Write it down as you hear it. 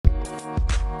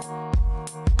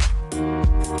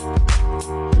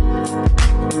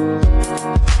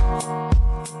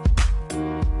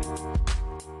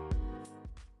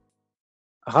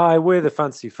Hi, we're the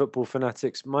Fantasy Football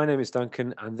Fanatics. My name is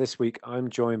Duncan, and this week I'm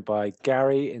joined by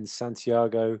Gary in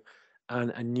Santiago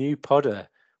and a new podder.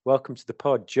 Welcome to the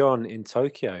pod, John in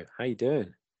Tokyo. How you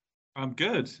doing? I'm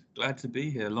good. Glad to be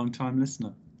here. Long time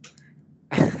listener.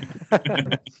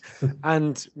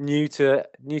 And new to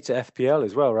FPL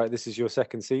as well, right? This is your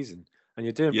second season, and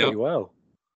you're doing pretty Yep. well.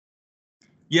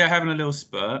 Yeah, having a little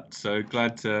spurt. So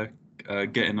glad to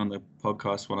get in on the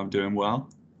podcast while I'm doing well.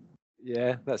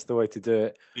 Yeah, that's the way to do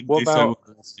it. Didn't What do so about?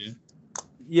 well last year.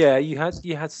 Yeah, you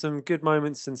had some good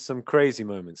moments and some crazy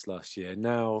moments last year.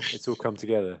 Now it's all come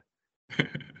together.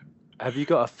 Have you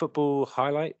got a football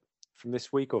highlight from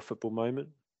this week or football moment?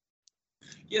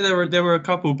 Yeah, there were a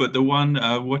couple, but the one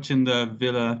watching the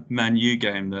Villa Man U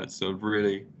game that sort of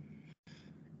really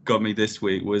got me this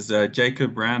week was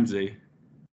Jacob Ramsey.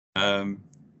 Um,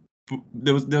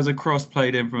 there was a cross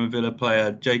played in from a Villa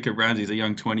player. Jacob Ramsey's a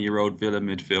young 20-year-old Villa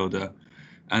midfielder,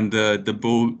 and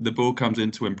the ball comes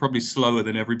into him probably slower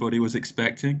than everybody was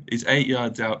expecting. He's 8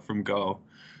 yards out from goal.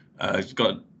 He's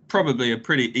got probably a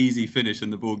pretty easy finish,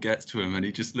 and the ball gets to him, and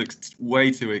he just looks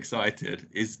way too excited.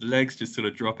 His legs just sort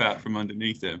of drop out from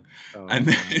underneath him, and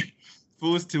then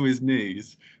falls to his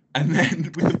knees. And then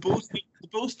with the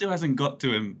ball still hasn't got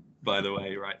to him, by the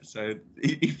way, right? So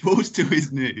he falls to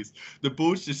his knees. The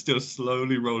ball's just still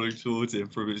slowly rolling towards him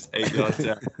from his 8 yards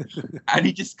out. And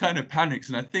he just kind of panics.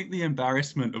 And I think the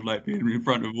embarrassment of like being in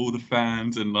front of all the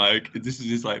fans and like this is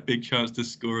his like big chance to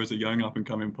score as a young up and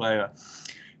coming player.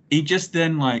 He just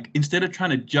then like instead of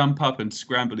trying to jump up and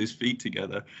scramble his feet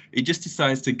together, he just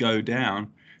decides to go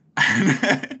down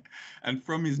and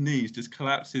from his knees just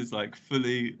collapses like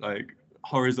fully like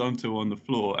horizontal on the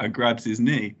floor and grabs his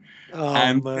knee. Oh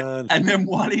And man. and then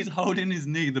while he's holding his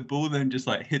knee, the ball then just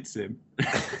like hits him.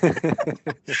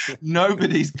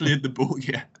 Nobody's cleared the ball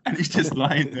yet, and he's just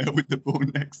lying there with the ball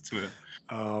next to him.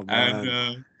 Oh man.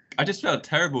 And I just felt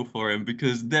terrible for him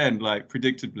because then, like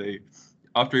predictably,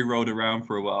 after he rolled around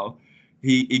for a while,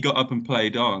 he got up and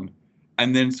played on,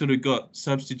 and then sort of got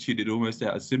substituted almost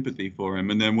out of sympathy for him.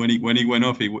 And then when he went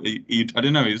off, he I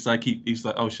don't know, he was like he's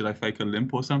like, oh, should I fake a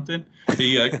limp or something?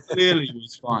 He clearly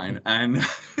was fine, and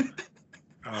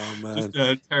Oh man. just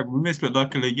a terrible miss. But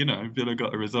luckily, Villa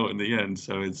got a result in the end,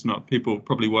 so it's not people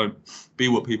probably won't be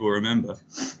what people remember.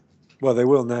 Well, they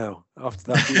will now.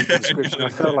 After that beautiful description, I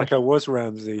felt like I was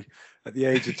Ramsey at the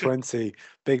age of 20,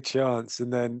 big chance,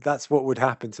 and then that's what would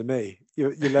happen to me.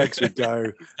 Your legs would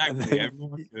go. Exactly.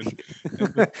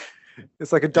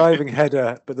 It's like a diving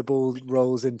header, but the ball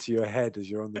rolls into your head as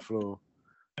you're on the floor.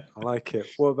 I like it.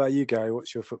 What about you, Gary?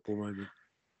 What's your football moment?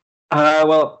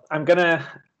 Well, I'm gonna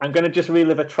just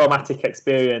relive a traumatic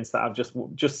experience that I've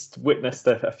just witnessed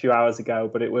a few hours ago.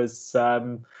 But it was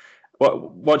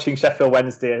watching Sheffield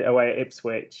Wednesday away at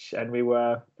Ipswich, and we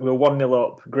were 1-0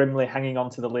 up, grimly hanging on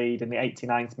to the lead in the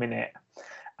 89th minute,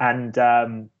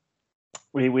 and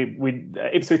we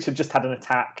Ipswich had just had an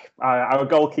attack. Our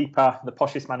goalkeeper, the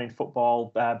poshest man in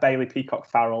football, Bailey Peacock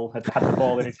Farrell, had the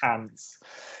ball in his hands,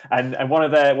 and one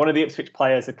of the Ipswich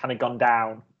players had kind of gone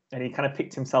down, and he kind of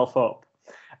picked himself up.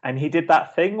 And he did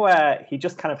that thing where he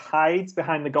just kind of hides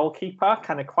behind the goalkeeper,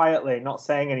 kind of quietly, not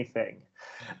saying anything.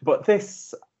 But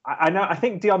this, I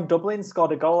think Dion Dublin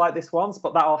scored a goal like this once,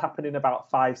 but that all happened in about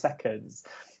 5 seconds.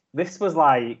 This was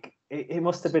like, it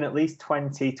must have been at least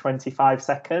 20, 25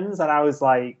 seconds. And I was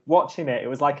like, watching it, it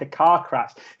was like a car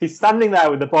crash. He's standing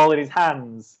there with the ball in his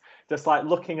hands, just like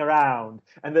looking around,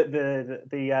 and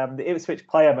the Ipswich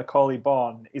player Macaulay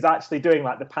Bonne is actually doing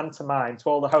like the pantomime to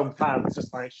all the home fans,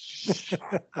 just like shh.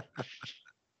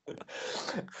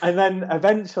 And then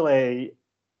eventually,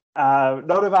 none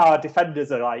of our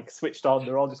defenders are like switched on;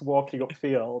 they're all just walking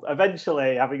upfield.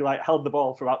 Eventually, having like held the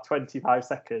ball for about 25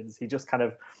 seconds, he just kind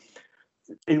of,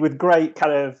 with great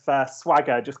kind of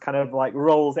swagger, just kind of like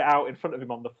rolls it out in front of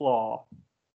him on the floor.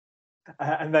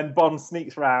 And then Bonne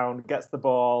sneaks round, gets the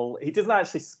ball. He doesn't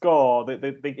actually score.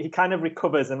 He kind of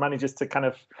recovers and manages to kind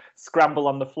of scramble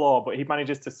on the floor, but he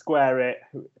manages to square it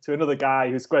to another guy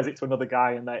who squares it to another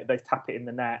guy, and they tap it in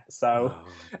the net. So,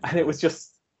 and it was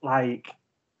just like,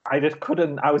 I just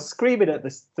couldn't. I was screaming at the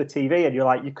TV, and you're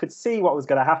like, you could see what was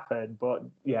going to happen, but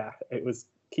yeah, it was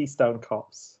Keystone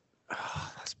Cops.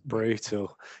 Oh, that's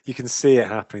brutal. You can see it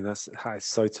happening. It's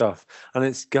so tough, and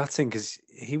it's gutting because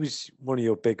he was one of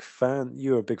your big fan.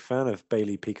 You were a big fan of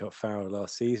Bailey Peacock Farrell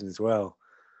last season as well.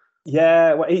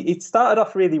 Yeah, well, he started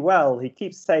off really well. He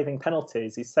keeps saving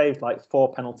penalties. He's saved like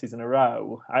 4 penalties in a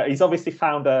row. He's obviously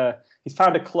found a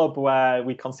club where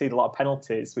we concede a lot of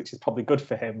penalties, which is probably good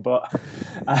for him. But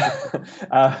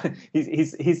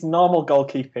his normal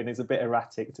goalkeeping is a bit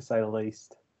erratic, to say the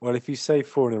least. Well, if you say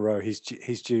 4 in a row, he's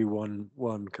due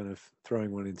one kind of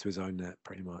throwing one into his own net,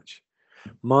 pretty much.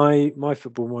 My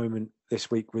football moment this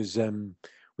week was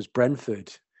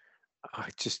Brentford.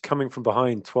 Just coming from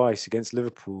behind twice against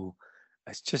Liverpool.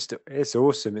 It's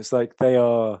awesome. It's like they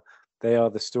are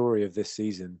the story of this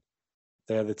season.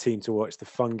 They are the team to watch. The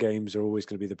fun games are always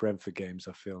going to be the Brentford games,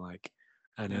 I feel like,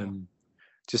 and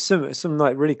just some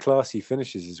like really classy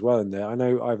finishes as well in there. I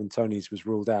know Ivan Toney's was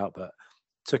ruled out, but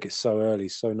took it so early,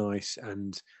 so nice.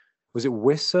 And was it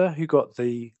Wissa who got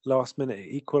the last minute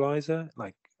equalizer?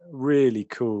 Like really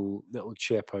cool little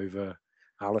chip over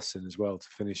Allison as well to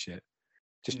finish it.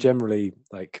 Just generally,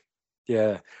 like,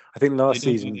 yeah, I think last they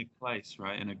don't season know their place,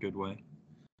 right, in a good way.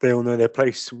 they all know their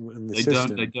place in the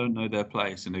system. They don't know their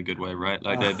place in a good way, right?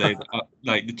 Like they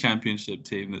like the championship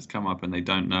team that's come up and they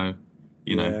don't know,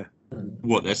 you know,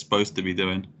 what they're supposed to be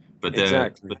doing, but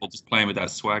they're just playing with that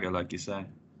swagger, like you say.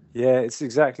 Yeah, it's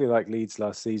exactly like Leeds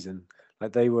last season.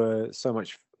 Like they were so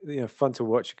much, fun to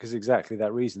watch because exactly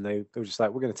that reason. They were just like,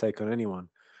 we're going to take on anyone,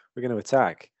 we're going to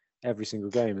attack every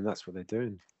single game, and that's what they're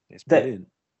doing. It's brilliant.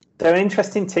 They're an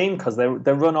interesting team because they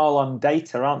run all on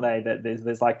data, aren't they? That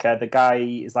there's like the guy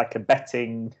is like a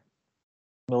betting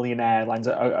millionaire,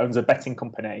 owns a betting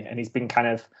company, and he's been kind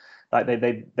of like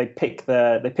they pick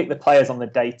the players on the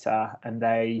data, and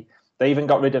they even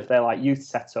got rid of their like youth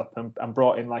setup and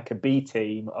brought in like a B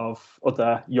team of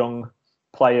other young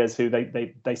players who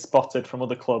they spotted from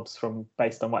other clubs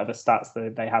based on whatever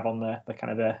stats they have on the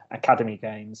kind of the academy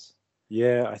games.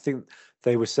 Yeah, I think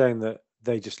they were saying that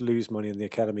they just lose money in the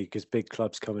academy because big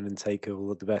clubs come in and take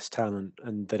all of the best talent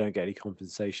and they don't get any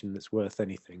compensation that's worth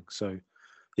anything. So,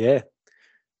 yeah.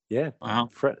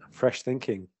 Wow. Fresh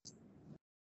thinking.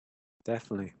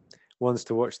 Definitely. Ones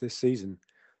to watch this season.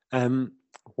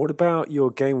 What about your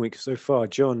game week so far?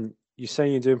 John, you're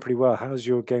saying you're doing pretty well. How's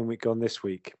your game week gone this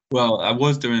week? Well, I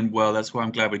was doing well. That's why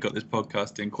I'm glad we got this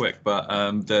podcast in quick. But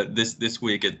this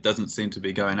week it doesn't seem to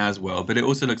be going as well. But it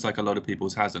also looks like a lot of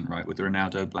people's hasn't, right? With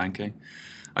Ronaldo blanking,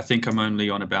 I think I'm only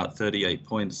on about 38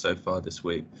 points so far this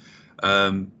week.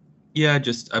 I've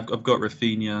got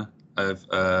Rafinha.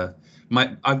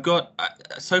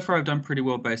 So far I've done pretty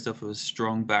well based off of a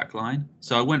strong back line.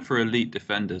 So I went for elite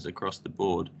defenders across the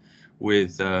board.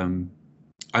 With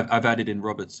I've added in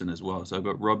Robertson as well. So I've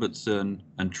got Robertson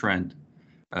and Trent.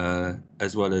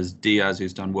 As well as Diaz,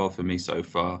 who's done well for me so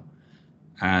far,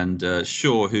 and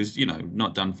Shaw, who's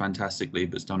not done fantastically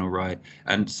but's done all right.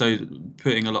 And so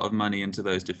putting a lot of money into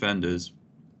those defenders,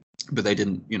 but they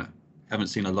didn't, haven't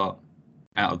seen a lot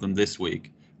out of them this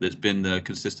week. That's been the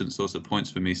consistent source of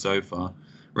points for me so far.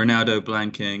 Ronaldo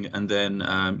blanking, and then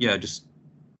just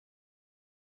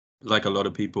like a lot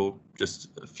of people, just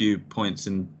a few points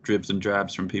in dribs and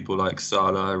drabs from people like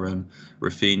Salah and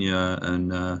Rafinha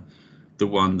and. The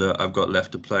one that I've got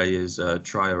left to play is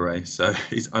Traore, so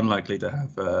he's unlikely to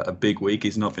have a big week.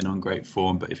 He's not been on great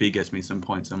form, but if he gets me some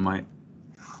points, I might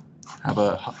have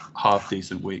a half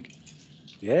decent week.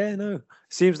 Yeah, no,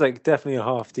 seems like definitely a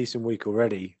half decent week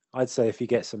already. I'd say if he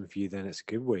gets some for you, then it's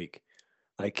a good week.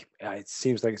 Like it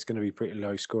seems like it's going to be pretty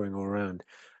low scoring all around.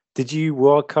 Did you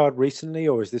wildcard recently,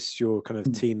 or is this your kind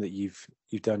of team that you've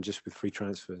done just with free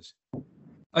transfers?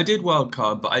 I did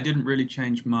wildcard, but I didn't really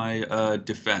change my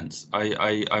defense.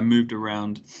 I moved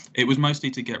around. It was mostly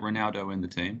to get Ronaldo in the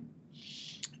team.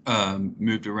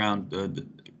 Moved around the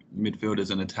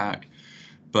midfielders and attack,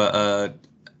 but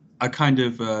I kind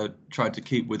of tried to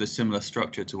keep with a similar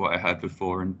structure to what I had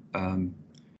before, and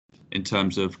in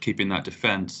terms of keeping that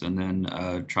defense, and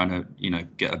then trying to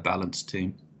get a balanced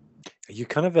team. You're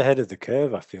kind of ahead of the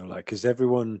curve, I feel like, because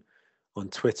everyone on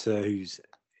Twitter who's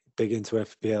big into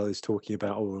FPL is talking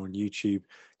about, or on YouTube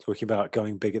talking about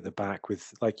going big at the back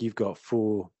with, like, you've got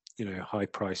 4 high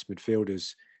priced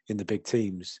midfielders in the big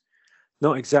teams,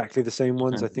 not exactly the same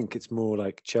ones. I think it's more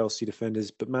like Chelsea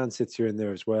defenders, but Man City are in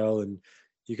there as well, and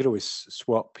you could always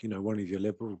swap one of your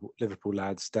Liverpool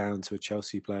lads down to a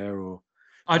Chelsea player, or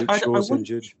Shaw's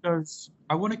injured.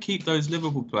 I want to keep those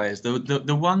Liverpool players.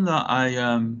 The one that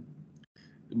I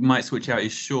might switch out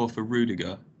is Shaw for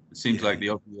Rudiger. It seems like the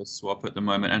obvious swap at the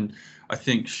moment, and I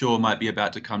think Shaw might be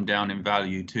about to come down in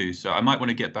value too. So I might want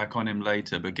to get back on him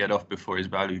later, but get off before his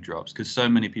value drops, because so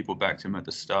many people backed him at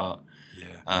the start.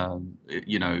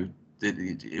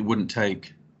 It wouldn't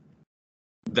take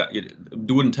that. It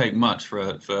wouldn't take much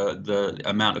for the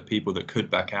amount of people that could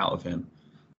back out of him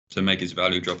to make his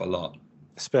value drop a lot.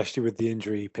 Especially with the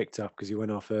injury he picked up, because he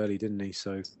went off early, didn't he?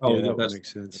 So that would make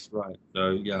sense. That's right.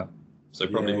 So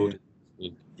probably would.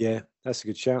 Yeah, that's a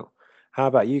good shout. How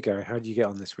about you, Gary? How did you get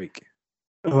on this week?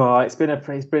 Oh, it's been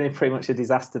pretty much a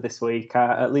disaster this week.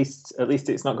 At least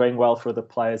it's not going well for other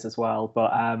players as well.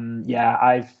 But yeah,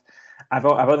 I've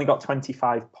only got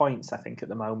 25 points, I think, at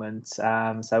the moment.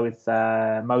 So with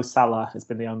Mo Salah has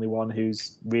been the only one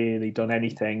who's really done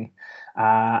anything.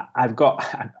 I've got,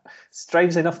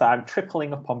 strangely enough, that I'm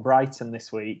tripling up on Brighton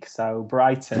this week. So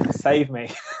Brighton, save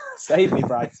me, save me,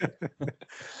 Brighton.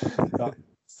 Got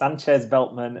Sanchez,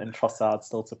 Veltman, and Trossard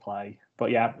still to play.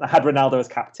 But yeah, I had Ronaldo as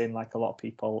captain, like a lot of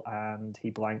people, and he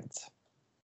blanked.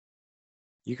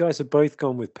 You guys have both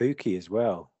gone with Pookie as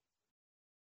well.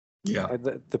 Yeah.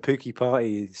 The Pookie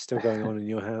party is still going on in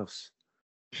your house.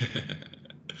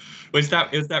 Well,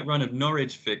 it was that run of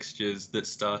Norwich fixtures that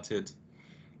started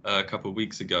a couple of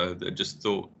weeks ago that just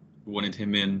wanted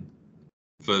him in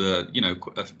for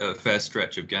a fair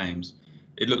stretch of games.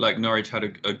 It looked like Norwich had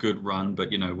a good run, but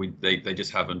they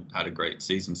just haven't had a great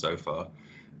season so far.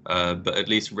 But at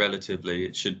least relatively,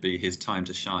 it should be his time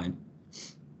to shine.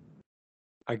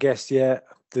 I guess, yeah.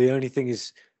 The only thing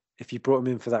is, if you brought him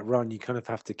in for that run, you kind of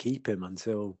have to keep him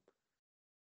until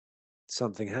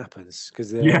something happens,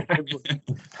 because a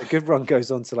good run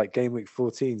goes on to like game week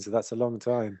 14, so that's a long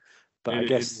time. But I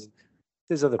guess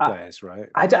there's other players, right?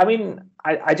 I mean,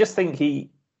 I just think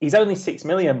he's only 6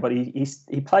 million, but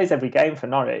he plays every game for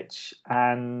Norwich,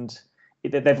 and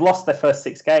they've lost their first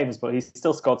 6 games, but he's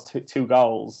still scored two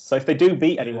goals. So if they do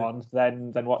beat anyone,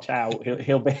 then watch out.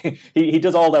 He'll be he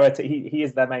does all their he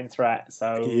is their main threat.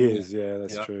 So he is, yeah,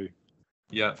 that's true.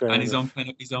 Yeah, fair and enough.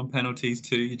 he's on penalties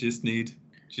too. You just need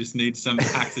some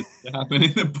accident to happen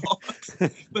in the box.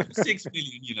 But 6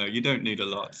 million, you don't need a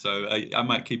lot. So I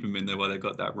might keep him in there while they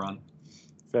got that run.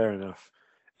 Fair enough.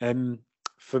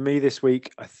 For me this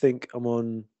week, I think I'm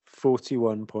on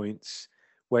 41 points,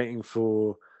 waiting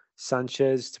for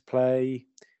Sanchez to play,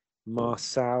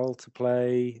 Marçal to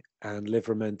play, and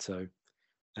Livramento.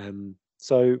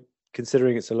 So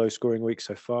considering it's a low scoring week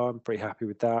so far, I'm pretty happy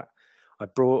with that. I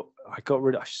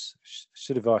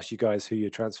should have asked you guys who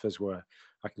your transfers were.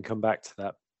 I can come back to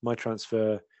that. My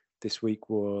transfer this week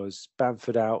was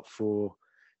Bamford out for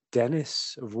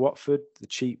Dennis of Watford, the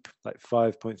cheap, like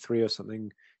 5.3 or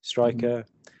something striker,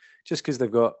 just because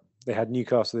they had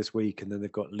Newcastle this week and then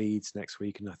they've got Leeds next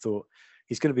week. And I thought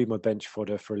he's going to be my bench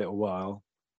fodder for a little while.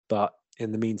 But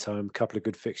in the meantime, a couple of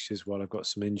good fixtures while I've got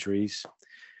some injuries.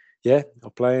 Yeah,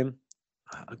 I'll play him.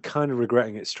 I'm kind of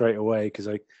regretting it straight away because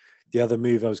the other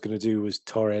move I was going to do was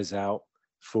Torres out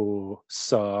for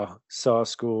Sarr. Sarr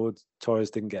scored. Torres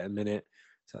didn't get a minute.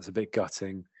 So that's a bit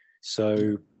gutting.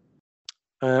 So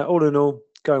all in all,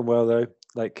 going well though.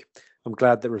 Like, I'm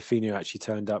glad that Raphinha actually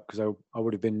turned up, because I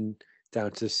would have been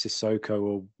down to Sissoko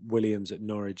or Williams at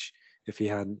Norwich if he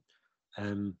hadn't.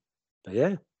 But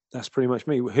yeah, that's pretty much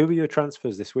me. Who were your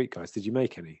transfers this week, guys? Did you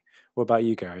make any? What about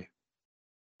you, Gary?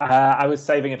 I was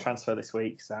saving a transfer this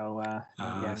week, so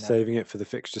saving it for the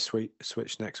fixture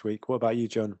switch next week. What about you,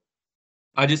 John?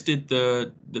 I just did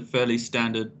the fairly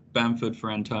standard Bamford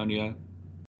for Antonio,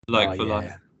 like.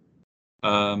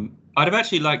 I'd have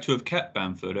actually liked to have kept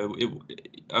Bamford.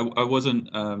 I wasn't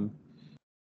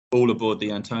all aboard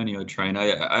the Antonio train.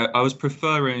 I was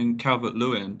preferring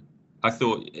Calvert-Lewin. I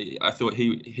thought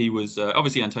he was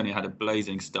obviously Antonio had a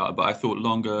blazing start, but I thought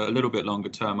a little bit longer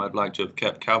term, I'd like to have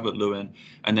kept Calvert-Lewin,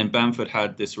 and then Bamford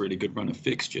had this really good run of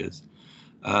fixtures,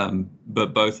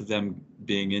 but both of them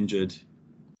being injured,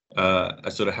 I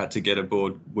sort of had to get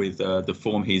aboard with the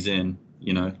form he's in.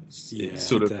 It's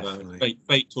sort of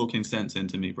fate talking sense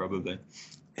into me, probably.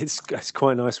 It's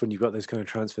quite nice when you've got those kind of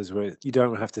transfers where you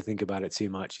don't have to think about it too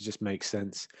much. It just makes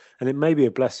sense. And it may be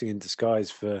a blessing in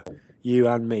disguise for you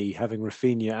and me, having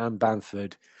Raphinha and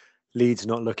Bamford, Leeds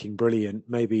not looking brilliant,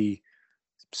 maybe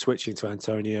switching to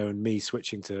Antonio and me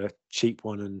switching to a cheap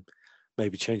one and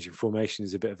maybe changing formation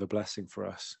is a bit of a blessing for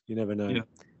us. You never know.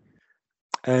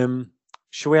 Yeah.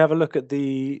 Shall we have a look at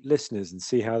the listeners and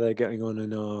see how they're getting on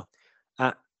in our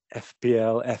at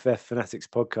FPL FF Fanatics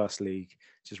Podcast League?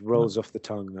 Just rolls off the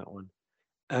tongue, that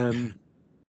one.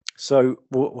 So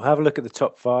we'll have a look at the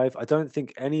top 5. I don't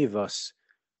think any of us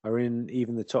are in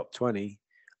even the top 20.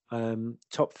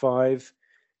 Top 5,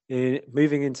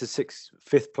 moving into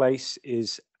 5th place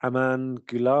is Aman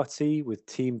Gulati with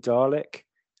Team Dalek.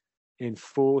 In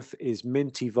 4th is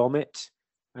Minty Vomit.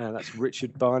 That's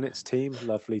Richard Barnett's team.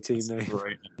 Lovely team name.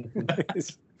 Great.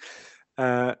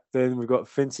 Then we've got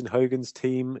Vincent Hogan's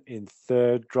team in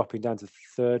 3rd, dropping down to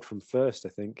 3rd from 1st, I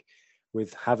think,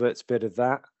 with Havertz bit of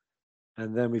that.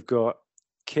 And then we've got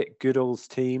Kit Goodall's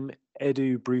team,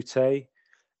 Edu Brute,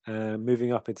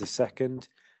 moving up into 2nd.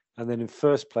 And then in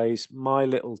 1st place, My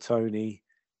Little Tony.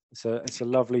 It's a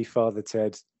lovely Father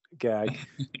Ted gag,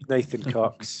 Nathan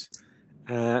Cox.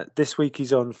 This week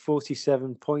he's on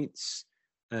 47 points.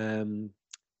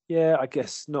 Yeah, I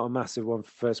guess not a massive one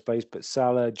for first base, but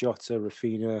Salah, Jota,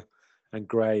 Rafinha, and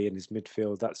Gray in his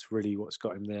midfield. That's really what's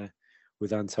got him there,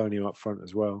 with Antonio up front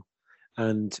as well.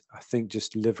 And I think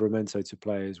just Livramento to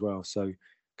play as well. So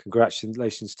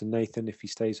congratulations to Nathan if he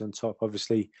stays on top.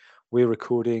 Obviously, we're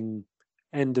recording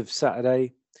end of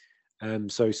Saturday.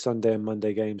 So Sunday and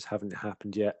Monday games haven't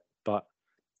happened yet. But,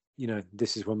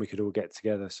 this is when we could all get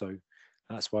together. So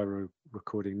that's why we're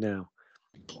recording now.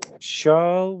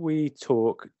 Shall we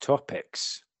talk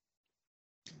topics?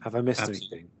 Have I missed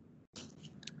anything?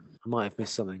 I might have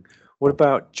missed something. What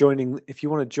about joining? If you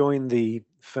want to join the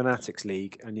Fanatics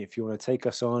League and if you want to take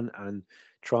us on and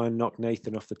try and knock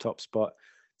Nathan off the top spot,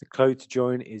 the code to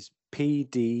join is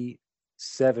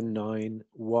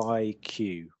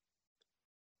PD79YQ.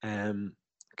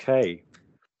 Okay.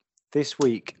 This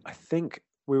week, I think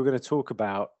we were going to talk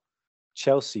about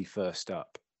Chelsea first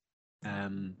up.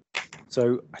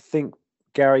 So I think,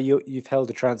 Gary, you've held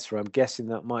a transfer. I'm guessing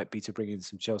that might be to bring in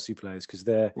some Chelsea players because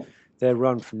their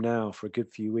run from now for a good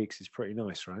few weeks is pretty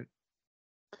nice, right?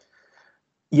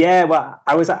 Yeah, well,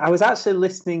 I was actually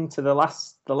listening to the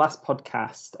last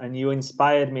podcast, and you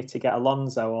inspired me to get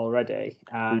Alonso already,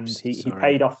 and he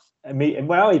paid off.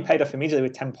 Well, he paid off immediately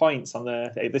with 10 points on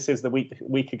this is the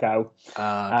week ago.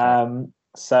 Okay.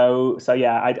 So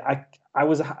yeah, I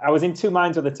was in two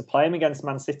minds whether to play him against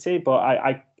Man City, but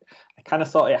I kind of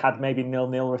thought it had maybe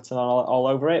 0-0 written all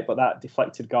over it, but that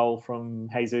deflected goal from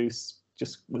Jesus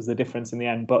just was the difference in the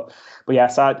end. But yeah,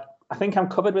 so I think I'm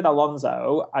covered with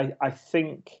Alonso. I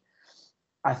think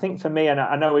for me, and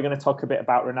I know we're going to talk a bit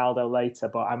about Ronaldo later,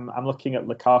 but I'm looking at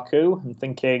Lukaku and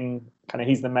thinking kind of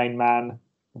he's the main man.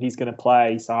 He's going to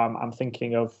play, so I'm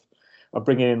thinking of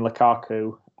bringing in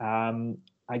Lukaku.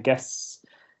 I guess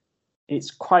it's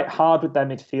quite hard with their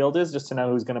midfielders just to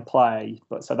know who's going to play.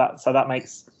 But so that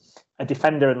makes a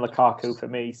defender in Lukaku for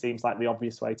me seems like the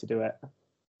obvious way to do it.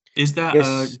 Is that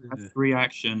a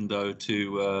reaction though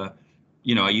to are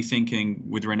you thinking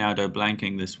with Ronaldo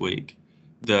blanking this week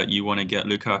that you want to get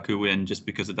Lukaku in just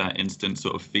because of that instant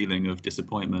sort of feeling of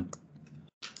disappointment?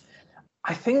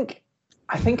 I think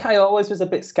I always was a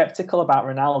bit skeptical about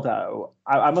Ronaldo.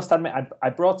 I must admit I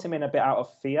brought him in a bit out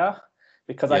of fear.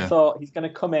 Because I thought he's going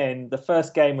to come in. The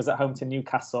first game was at home to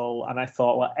Newcastle, and I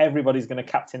thought, well, everybody's going to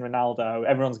captain Ronaldo.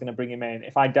 Everyone's going to bring him in.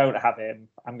 If I don't have him,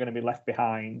 I'm going to be left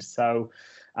behind. So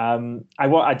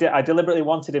I deliberately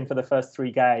wanted him for the first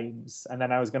three games, and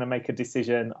then I was going to make a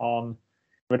decision on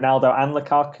Ronaldo and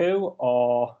Lukaku,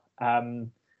 or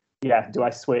do I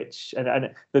switch?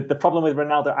 And the problem with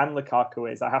Ronaldo and Lukaku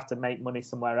is I have to make money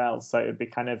somewhere else. So it would be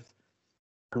kind of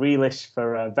Grealish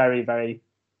for a very, very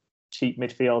cheap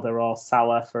midfielder or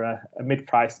Salah for a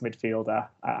mid-priced midfielder.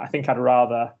 I think I'd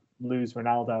rather lose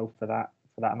Ronaldo for that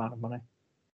amount of money.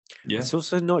 Yeah, it's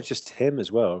also not just him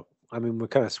as well. I mean, we're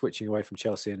kind of switching away from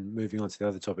Chelsea and moving on to the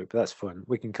other topic, but that's fun.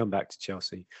 We can come back to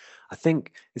Chelsea. I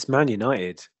think it's Man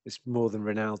United. It's more than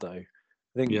Ronaldo. I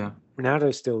think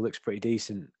Ronaldo still looks pretty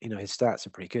decent. His stats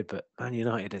are pretty good, but Man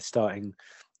United is starting.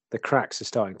 The cracks are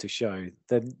starting to show.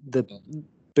 The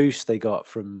boost they got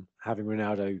from having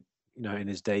Ronaldo, in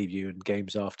his debut and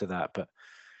games after that. But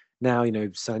now,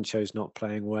 Sancho's not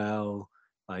playing well.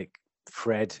 Like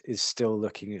Fred is still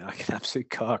looking like an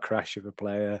absolute car crash of a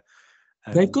player.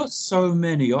 They've got so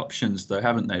many options though,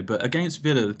 haven't they? But against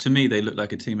Villa, to me, they look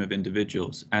like a team of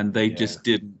individuals, and they just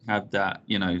didn't have that,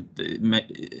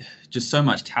 just so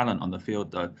much talent on the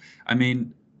field though. I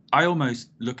mean, I almost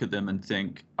look at them and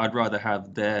think I'd rather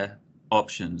have their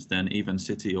options than even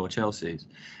City or Chelsea's.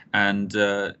 And,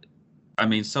 I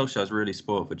mean, Solskjaer's really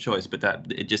spoiled for choice, but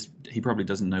he probably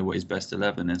doesn't know what his best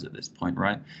 11 is at this point,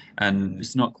 right? And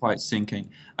it's not quite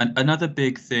sinking. And another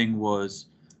big thing was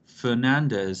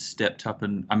Fernandes stepped up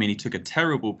and, I mean, he took a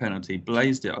terrible penalty,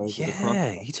 blazed it over the cross.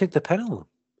 Yeah, he took the penalty.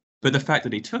 But the fact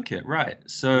that he took it, right?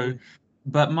 So,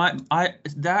 but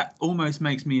that almost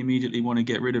makes me immediately want to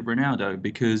get rid of Ronaldo,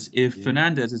 because if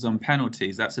Fernandes is on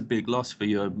penalties, that's a big loss for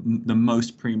the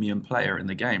most premium player in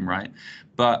the game, right?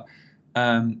 But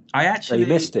he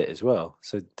missed it as well.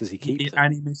 So does he keep it?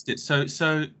 And he missed it.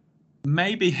 So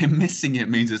maybe him missing it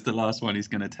means it's the last one he's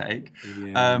going to take.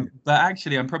 But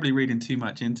actually, I'm probably reading too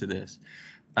much into this.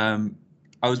 I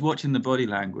was watching the body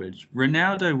language.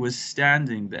 Ronaldo was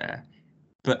standing there,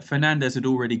 but Fernandes had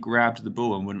already grabbed the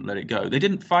ball and wouldn't let it go. They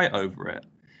didn't fight over it.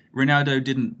 Ronaldo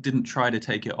didn't try to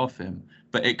take it off him,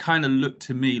 but it kind of looked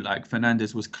to me like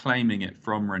Fernandes was claiming it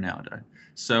from Ronaldo.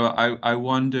 So I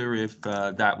wonder if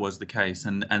that was the case,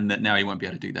 and that now he won't be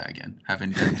able to do that again,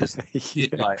 having done just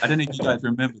like, I don't know if you guys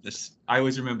remember this. I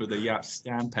always remember the Jaap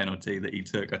Stam penalty that he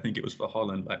took. I think it was for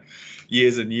Holland, like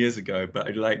years and years ago.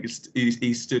 But like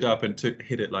he stood up and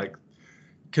hit it like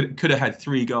could have had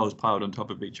 3 goals piled on top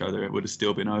of each other. It would have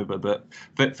still been over. But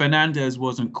Fernandes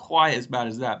wasn't quite as bad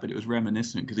as that. But it was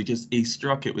reminiscent because he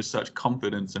struck it with such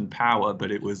confidence and power.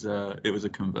 But it was a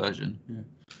conversion. Yeah.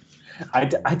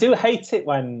 I do hate it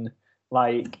when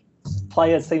like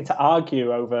players seem to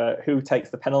argue over who takes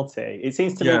the penalty. It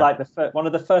seems to me like one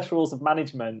of the first rules of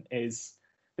management is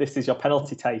this is your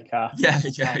penalty taker. Yeah.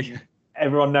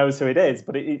 Everyone knows who it is,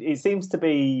 but it seems to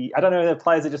be, I don't know if the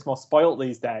players are just more spoilt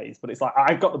these days, but it's like,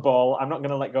 I've got the ball, I'm not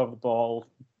going to let go of the ball.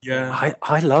 Yeah,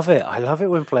 I love it. I love it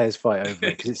when players fight over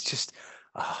it because it's just,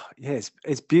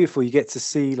 it's beautiful. You get to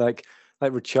see like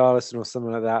Richarlison or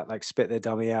something like that, like spit their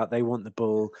dummy out. They want the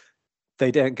ball. They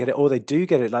don't get it, or they do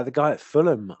get it. Like the guy at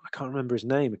Fulham, I can't remember his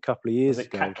name, a couple of years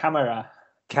ago.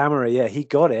 Camera, yeah, he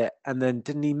got it, and then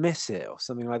didn't he miss it or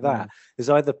something like that?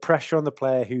 There's either pressure on the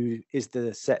player who is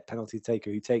the set penalty taker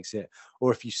who takes it,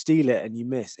 or if you steal it and you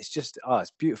miss, it's just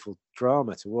it's beautiful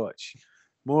drama to watch.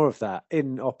 More of that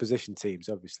in opposition teams,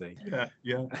 obviously.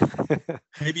 Yeah.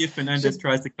 Maybe if Fernandes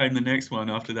tries to claim the next one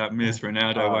after that miss,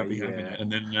 Ronaldo won't be having it,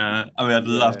 and then I'd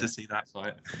love to see that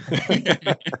fight.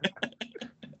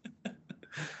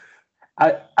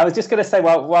 I was just going to say,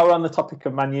 while we're on the topic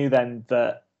of Man U, then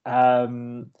that.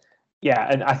 And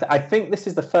I think this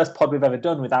is the first pod we've ever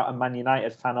done without a Man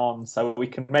United fan on, so we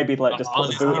can maybe just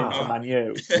put the boot in for Man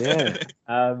U.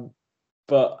 Yeah.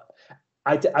 But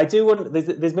I do want.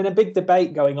 There's been a big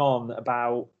debate going on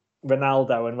about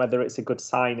Ronaldo and whether it's a good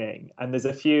signing, and there's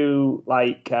a few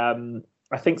like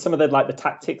I think some of the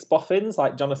tactics boffins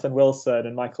like Jonathan Wilson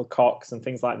and Michael Cox and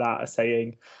things like that are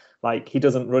saying like he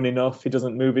doesn't run enough, he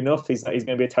doesn't move enough, he's going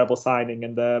to be a terrible signing.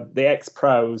 And the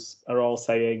ex-pros are all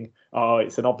saying, oh,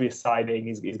 it's an obvious signing,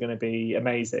 he's going to be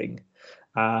amazing.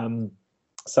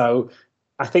 So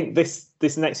I think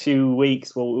this next few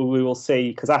weeks we will see,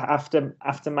 because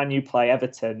after Man U play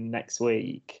Everton next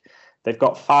week, they've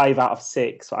got 5 out of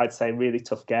 6, I'd say, really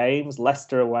tough games.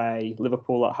 Leicester away,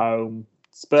 Liverpool at home,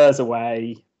 Spurs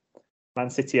away,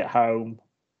 Man City at home,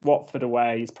 Watford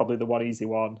away is probably the one easy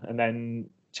one, and then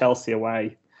Chelsea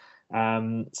away.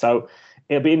 So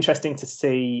it'll be interesting to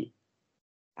see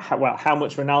how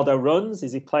much Ronaldo runs.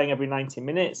 Is he playing every 90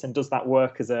 minutes, and does that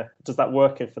work for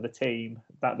the team?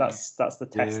 That's the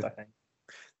test, I think.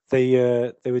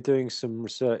 They were doing some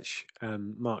research,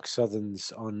 Mark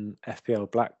Southerns, on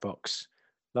FPL Black Box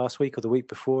last week or the week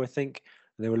before, I think,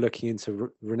 and they were looking into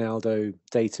Ronaldo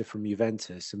data from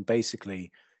Juventus, and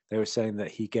basically they were saying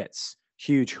that he gets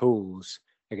huge hauls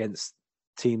against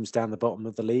teams down the bottom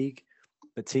of the league,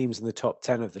 but teams in the top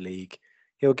 10 of the league,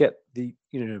 he'll get the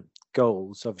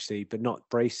goals obviously, but not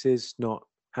braces, not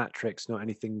hat tricks, not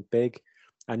anything big,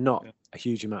 and not a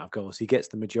huge amount of goals. He gets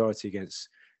the majority against.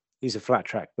 He's a flat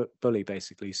track bully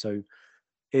basically. So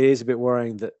it is a bit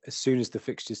worrying that as soon as the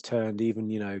fixtures turned,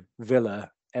 even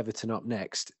Villa, Everton up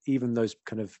next, even those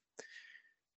kind of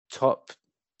top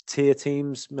tier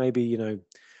teams, maybe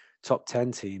top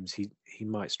 10 teams, he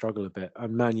might struggle a bit.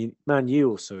 And Man U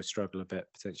also struggle a bit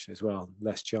potentially as well,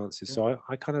 less chances. So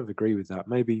I kind of agree with that.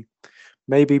 Maybe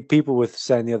people were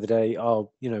saying the other day,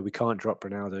 we can't drop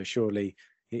Ronaldo, surely.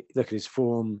 Look at his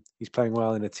form, he's playing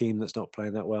well in a team that's not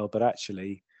playing that well. But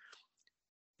actually,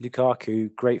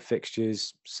 Lukaku, great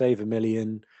fixtures, save $1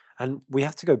 million. And we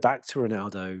have to go back to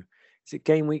Ronaldo. Is it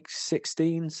game week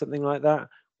 16, something like that?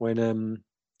 When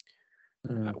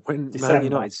Man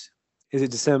United's, is it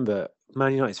December?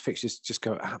 Man United's fixtures just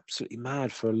go absolutely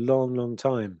mad for a long, long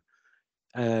time.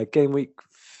 Game week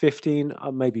 15,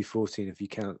 maybe 14 if you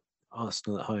count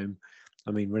Arsenal at home.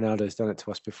 I mean, Ronaldo's done it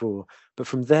to us before. But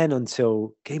from then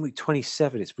until game week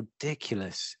 27, it's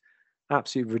ridiculous.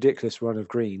 Absolutely ridiculous run of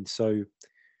green. So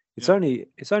it's only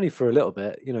for a little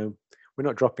bit. We're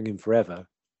not dropping him forever.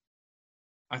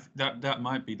 That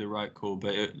might be the right call,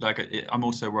 but I'm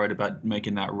also worried about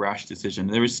making that rash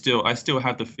decision. I still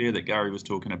have the fear that Gary was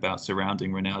talking about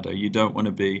surrounding Ronaldo. You don't want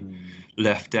to be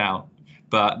left out,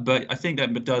 but I think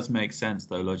that does make sense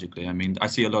though logically. I mean, I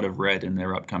see a lot of red in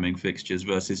their upcoming fixtures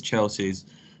versus Chelsea's.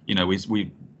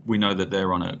 We know that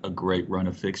they're on a great run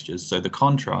of fixtures, so the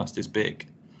contrast is big.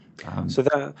 So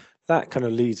that kind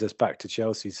of leads us back to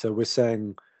Chelsea. So we're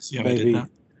saying maybe.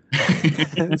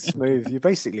 Smooth. You're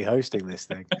basically hosting this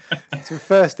thing. It's your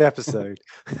first episode.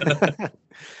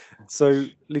 So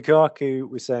Lukaku,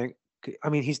 we're saying, I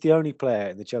mean, he's the only player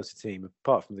in the Chelsea team,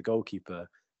 apart from the goalkeeper,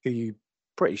 who you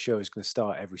pretty sure is going to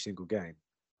start every single game,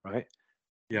 right?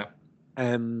 Yeah.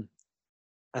 And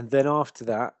then after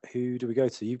that, who do we go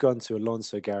to? You've gone to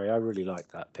Alonso, Gary. I really like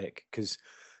that pick because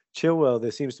Chilwell, there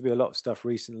seems to be a lot of stuff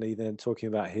recently then talking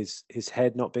about his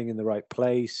head not being in the right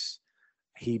place.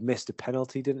 He missed a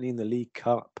penalty, didn't he, in the League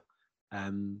Cup?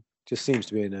 Just seems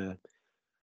to be in a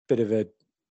bit of a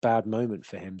bad moment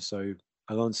for him. So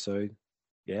Alonso,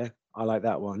 yeah, I like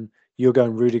that one. You're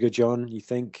going Rudiger, John, you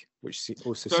think, which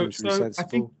also seems really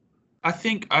sensible. I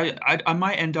think I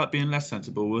might end up being less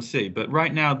sensible. We'll see. But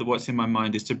right now, what's in my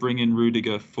mind is to bring in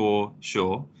Rudiger for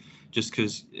Shaw, just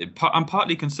because I'm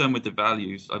partly concerned with the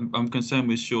values. I'm concerned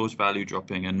with Shaw's value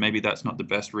dropping, and maybe that's not the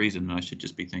best reason. I should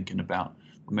just be thinking about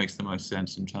what makes the most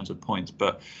sense in terms of points.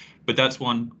 But that's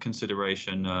one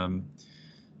consideration.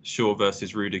 Shaw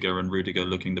versus Rudiger, and Rudiger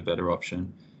looking the better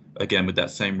option. Again, with that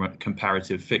same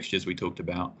comparative fixtures we talked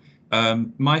about.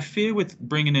 My fear with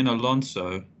bringing in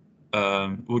Alonso,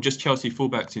 well, just Chelsea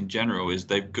fullbacks in general, is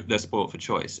they're spoiled for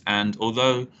choice. And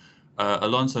although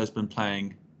Alonso has been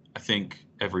playing, I think,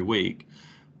 every week,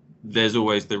 there's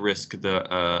always the risk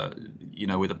that,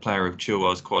 with a player of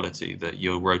Chilwell's quality, that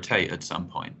you'll rotate at some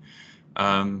point.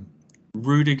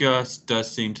 Rudiger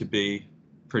does seem to be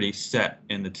pretty set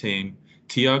in the team.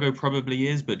 Thiago probably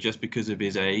is, but just because of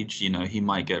his age, he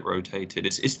might get rotated.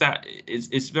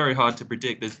 It's very hard to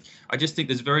predict. I just think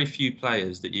there's very few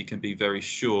players that you can be very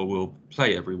sure will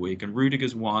play every week, and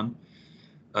Rudiger's one.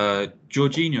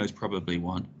 Jorginho's probably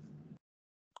one.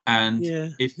 And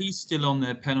if he's still on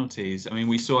their penalties, I mean,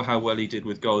 we saw how well he did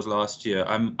with goals last year.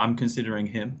 I'm considering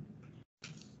him.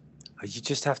 You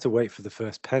just have to wait for the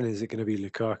first pen. Is it going to be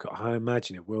Lukaku? I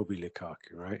imagine it will be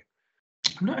Lukaku, right?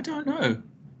 I don't know.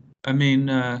 I mean,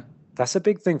 that's a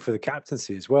big thing for the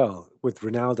captaincy as well. With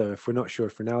Ronaldo, if we're not sure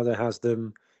if Ronaldo has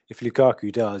them, if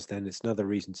Lukaku does, then it's another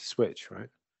reason to switch, right?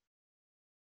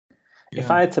 If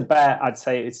I had to bet, I'd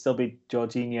say it'd still be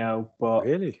Jorginho, but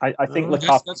really? I think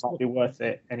Lukaku might be worth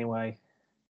it anyway.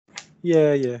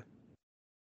 Yeah.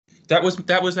 That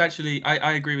was actually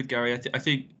I agree with Gary. I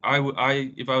think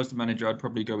I if I was the manager, I'd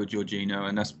probably go with Jorginho,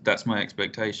 and that's my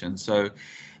expectation. So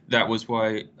that was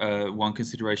why one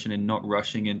consideration in not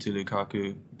rushing into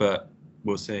Lukaku, but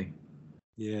we'll see.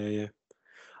 Yeah.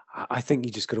 I think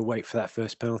you just got to wait for that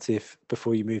first penalty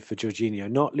before you move for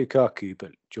Jorginho. Not Lukaku,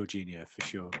 but Jorginho for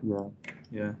sure.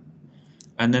 Yeah.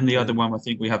 And then the other one I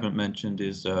think we haven't mentioned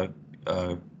is the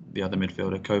other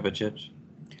midfielder, Kovacic.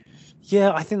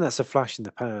 Yeah, I think that's a flash in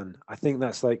the pan. I think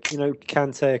that's like,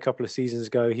 Kante a couple of seasons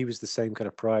ago, he was the same kind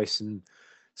of price and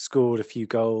scored a few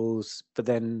goals, but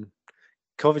then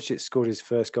Kovacic scored his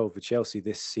first goal for Chelsea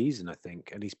this season, I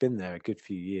think, and he's been there a good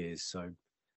few years. So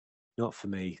not for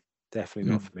me.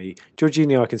 Definitely not for me.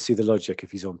 Jorginho, I can see the logic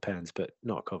if he's on pens, but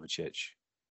not Kovacic.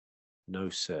 No,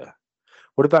 sir.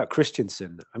 What about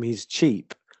Christensen? I mean, he's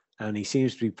cheap and he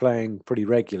seems to be playing pretty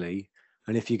regularly.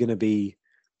 And if you're going to be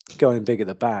going big at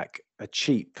the back, a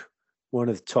cheap one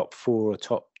of the top 4 or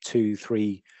top 2,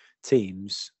 3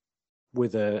 teams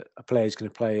with a player who's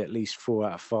going to play at least 4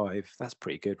 out of 5, that's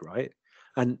pretty good, right?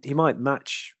 And he might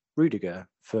match Rudiger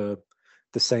for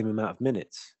the same amount of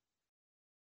minutes.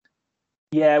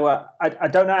 Yeah, well, I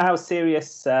don't know how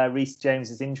serious Reece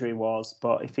James's injury was,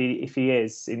 but if he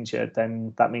is injured,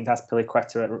 then that means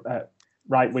Azpilicueta at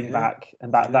right wing back,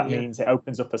 and that means it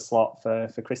opens up a slot for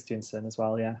Christensen as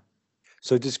well. Yeah.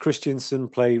 So does Christensen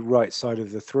play right side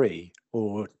of the 3,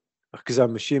 or because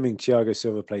I'm assuming Thiago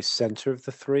Silva plays centre of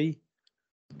the 3?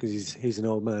 Because he's an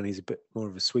old man, he's a bit more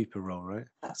of a sweeper role, right?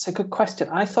 That's a good question.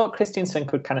 I thought Christensen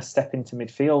could kind of step into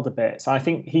midfield a bit. So I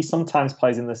think he sometimes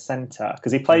plays in the centre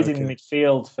because he plays in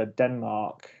midfield for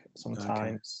Denmark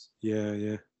sometimes. Okay.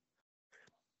 Yeah.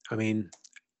 I mean,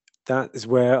 that is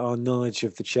where our knowledge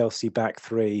of the Chelsea back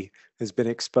 3 has been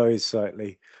exposed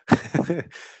slightly.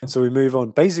 So we move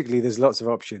on. Basically, there's lots of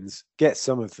options. Get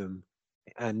some of them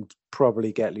and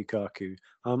probably get Lukaku.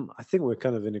 I think we're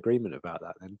kind of in agreement about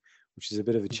that then, which is a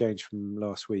bit of a change from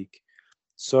last week.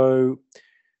 So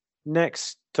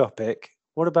next topic,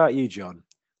 what about you, John?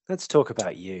 Let's talk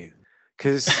about you.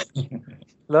 Because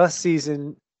last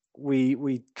season,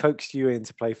 we coaxed you in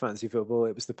to play fantasy football.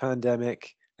 It was the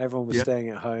pandemic. Everyone was staying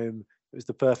at home. It was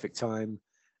the perfect time.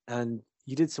 And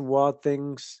you did some wild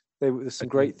things. There were some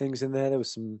great things in there. There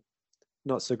was some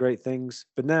not so great things.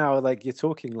 But now, like, you're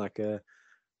talking like an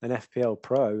FPL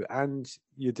pro, and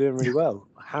you're doing really well.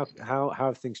 How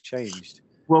have things changed?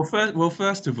 Well,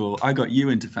 first of all, I got you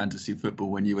into fantasy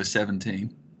football when you were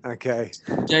 17. Okay.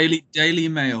 Daily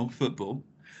Mail football.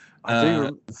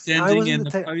 Sending in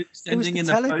the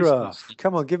Telegraph.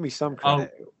 Come on, give me some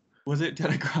credit. Oh, was it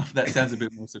Telegraph? That sounds a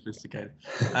bit more sophisticated.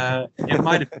 It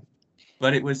might have.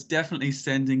 but it was definitely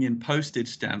sending in postage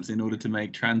stamps in order to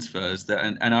make transfers.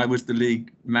 And I was the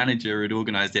league manager who had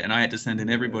organised it, and I had to send in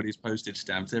everybody's postage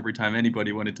stamps every time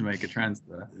anybody wanted to make a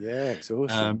transfer. Yeah, it's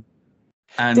awesome.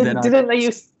 And didn't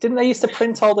they used to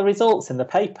print all the results in the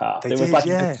paper? There was like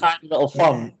a tiny little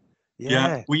font.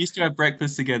 Yeah, we used to have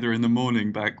breakfast together in the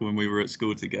morning back when we were at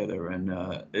school together, and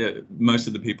most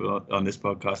of the people on this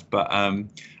podcast. But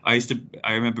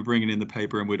I remember bringing in the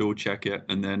paper, and we'd all check it,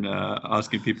 and then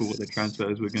asking people what the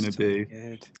transfers were going to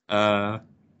be.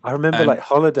 I remember like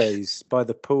holidays by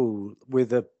the pool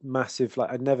with a massive,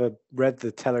 like, I'd never read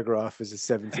the Telegraph as a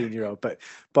 17-year-old, but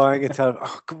buying a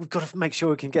Telegraph, we've got to make sure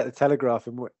we can get the Telegraph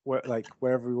and like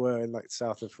wherever we were in like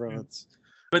south of France.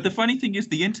 But the funny thing is,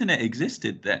 the internet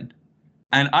existed then.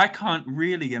 And I can't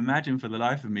really imagine for the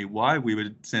life of me why we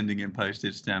were sending in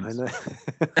postage stamps. I know.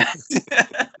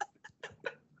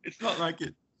 It's not like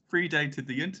it predated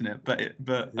the internet, but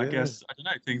I guess, I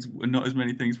don't know, not as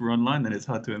many things were online then. It's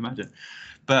hard to imagine.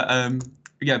 But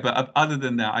but other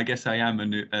than that, I guess I am a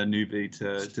newbie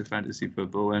to fantasy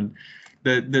football. And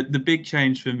the big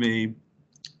change for me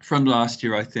from last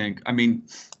year, I think, I mean,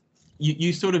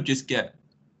 you sort of just get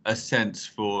a sense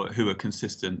for who are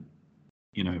consistent,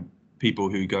 people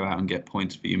who go out and get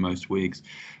points for you most weeks.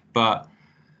 But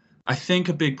I think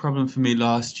a big problem for me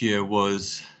last year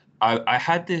was I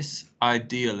had this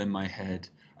ideal in my head.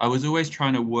 I was always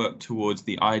trying to work towards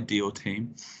the ideal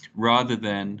team rather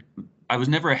than, I was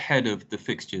never ahead of the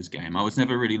fixtures game. I was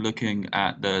never really looking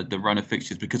at the run of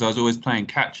fixtures because I was always playing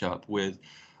catch up with,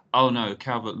 oh no,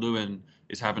 Calvert-Lewin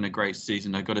is having a great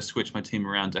season. I've got to switch my team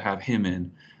around to have him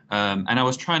in. And I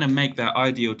was trying to make that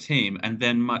ideal team, and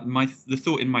then the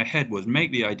thought in my head was make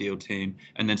the ideal team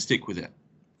and then stick with it.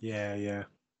 Yeah.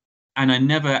 And I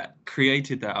never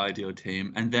created that ideal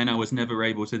team, and then I was never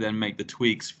able to then make the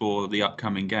tweaks for the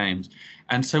upcoming games.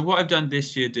 And so what I've done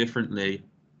this year differently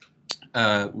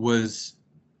was,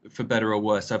 for better or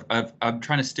worse, I'm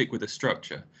trying to stick with a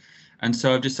structure. And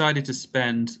so I've decided to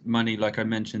spend money, like I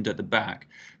mentioned, at the back.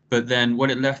 But then what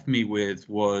it left me with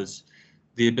was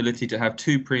the ability to have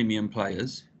two premium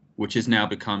players, which has now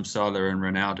become Salah and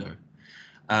Ronaldo.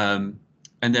 And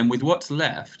then with what's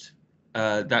left,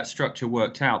 that structure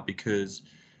worked out because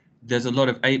there's a lot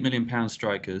of £8 million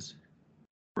strikers,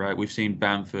 right? We've seen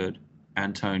Bamford,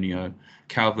 Antonio,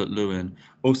 Calvert-Lewin.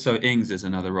 Also, Ings is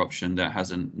another option that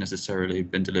hasn't necessarily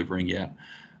been delivering yet.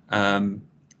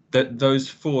 Those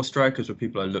four strikers were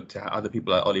people I looked at. Other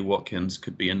people like Ollie Watkins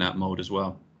could be in that mold as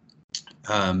well.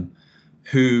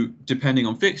 Who, depending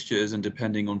on fixtures and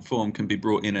depending on form, can be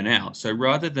brought in and out. So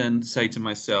rather than say to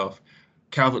myself,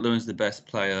 Calvert-Lewin's the best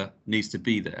player, needs to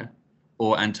be there,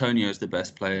 or Antonio's the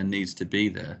best player, needs to be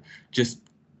there, just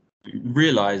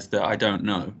realize that I don't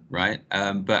know, right?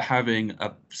 But having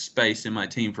a space in my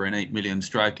team for an 8 million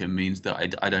striker means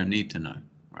that I don't need to know,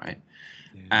 right?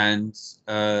 Yeah. And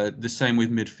the same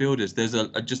with midfielders. There's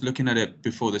just looking at it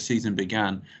before the season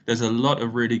began, there's a lot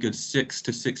of really good 6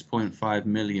 to 6.5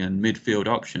 million midfield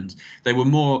options. They were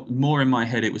more in my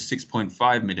head, it was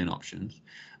 6.5 million options.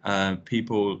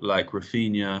 People like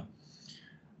Rafinha,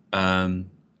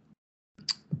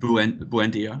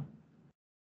 Buendia,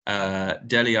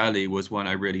 Dele Alli was one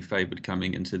I really favoured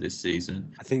coming into this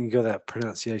season. I think you got that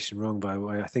pronunciation wrong, by the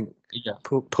way. I think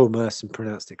Paul Merson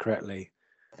pronounced it correctly.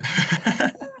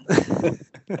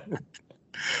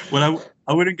 Well,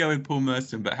 I wouldn't go with Paul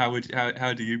Merson, but how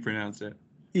do you pronounce it?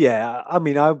 Yeah, I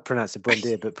mean, I pronounce it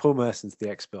Buendia, but Paul Merson's the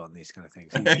expert on these kind of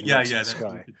things.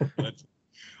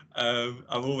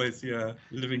 I'm always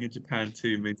living in Japan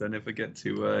too means I never get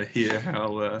to hear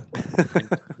how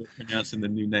pronouncing the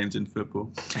new names in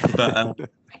football. But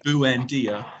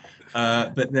Buendia,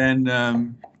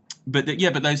 but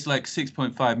those like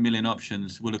 6.5 million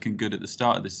options were looking good at the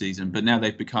start of the season, but now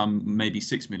they've become maybe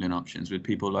 6 million options with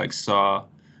people like Sarr,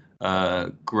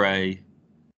 Gray.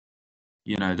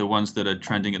 The ones that are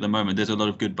trending at the moment. There's a lot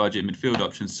of good budget midfield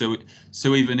options.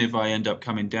 So even if I end up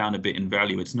coming down a bit in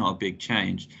value, it's not a big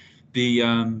change.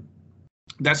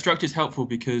 That structure is helpful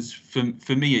because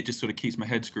for me, it just sort of keeps my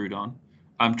head screwed on.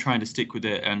 I'm trying to stick with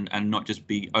it and not just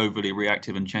be overly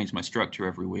reactive and change my structure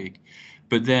every week.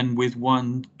 But then with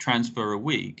one transfer a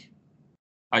week,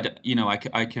 I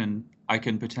can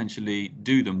potentially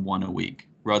do them one a week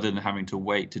rather than having to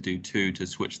wait to do two to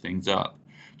switch things up.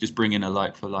 Just bring in a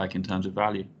like for like in terms of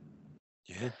value.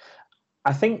 Yeah,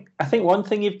 I think one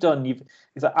thing you've done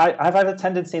is that I've had a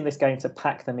tendency in this game to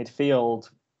pack the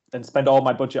midfield and spend all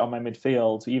my budget on my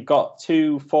midfield. You've got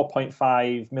 2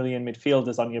 4.5 million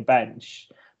midfielders on your bench,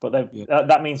 but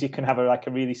that means you can have a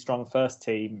really strong first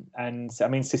team. And I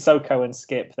mean, Sissoko and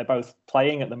Skip, they're both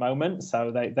playing at the moment,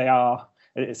 so they are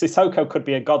Sissoko could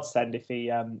be a godsend if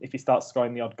he starts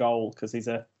scoring the odd goal, because he's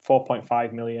a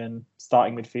 4.5 million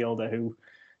starting midfielder who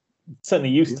certainly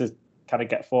used to kind of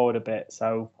get forward a bit.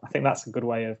 So I think that's a good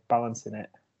way of balancing it.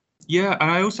 Yeah, and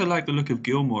I also like the look of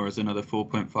Gilmore as another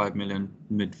 4.5 million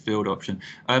midfield option.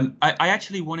 I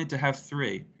actually wanted to have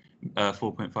 3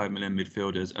 4.5 million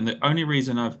midfielders, and the only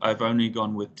reason I've only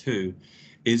gone with 2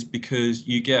 is because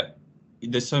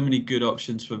there's so many good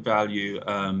options for value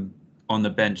on the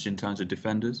bench in terms of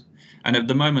defenders. And at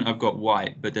the moment I've got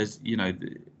White, but there's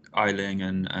Eiling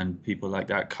and people like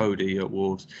that, Cody at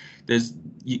Wolves. There's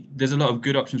a lot of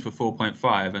good options for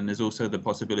 4.5, and there's also the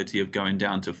possibility of going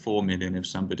down to 4 million if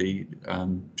somebody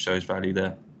shows value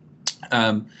there.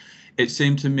 It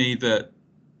seemed to me that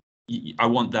I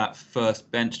want that first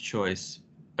bench choice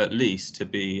at least to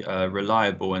be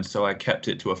reliable, and so I kept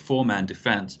it to a 4-man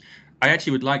defence. I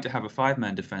actually would like to have a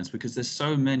 5-man defence because there's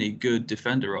so many good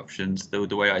defender options the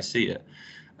way I see it.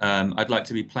 I'd like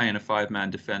to be playing a 5-man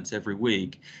defence every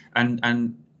week.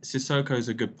 And Sissoko is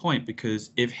a good point,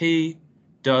 because if he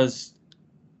does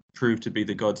prove to be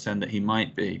the godsend that he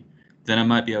might be, then I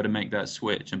might be able to make that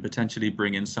switch and potentially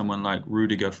bring in someone like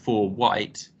Rudiger for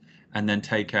White, and then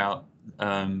take out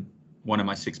one of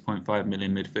my 6.5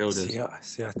 million midfielders.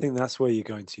 See, I think that's where you're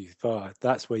going too far.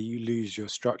 That's where you lose your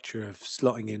structure of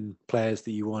slotting in players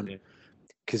that you want.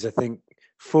 Because I think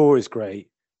 4 is great,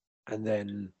 and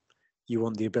then you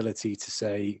want the ability to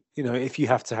say, if you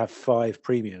have to have 5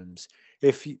 premiums,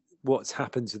 what's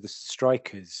happened to the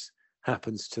strikers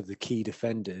happens to the key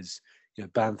defenders.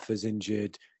 Bamford's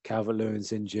injured,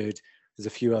 Calvert-Lewin's injured. There's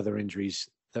a few other injuries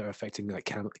that are affecting like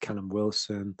Callum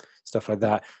Wilson, stuff like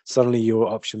that. Suddenly your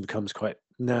option becomes quite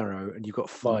narrow, and you've got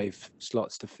 5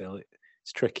 slots to fill.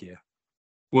 It's trickier.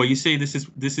 Well, you see, this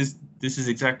is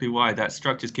exactly why that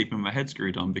structure's keeping my head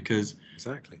screwed on, because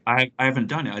exactly I haven't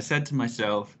done it. I said to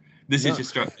myself, this is your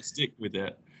structure, stick with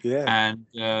it. Yeah.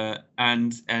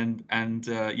 And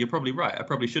you're probably right. I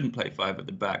probably shouldn't play 5 at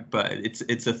the back, but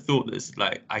it's a thought that's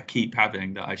like I keep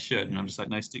having that I should, and I'm just like,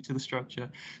 no, stick to the structure.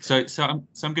 So I'm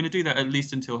going to do that at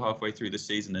least until halfway through the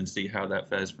season and see how that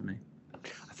fares for me.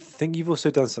 I think you've also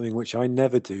done something which I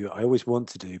never do. I always want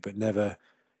to do, but never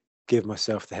give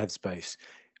myself the headspace,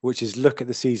 which is look at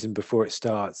the season before it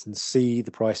starts and see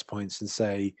the price points and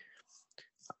say,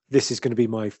 this is going to be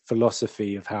my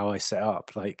philosophy of how I set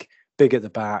up. Like, big at the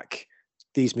back,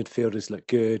 these midfielders look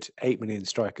good, 8 million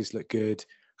strikers look good,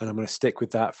 and I'm going to stick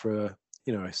with that for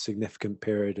a significant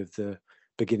period of the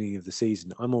beginning of the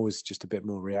season. I'm always just a bit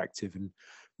more reactive, and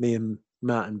me and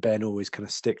Matt and Ben always kind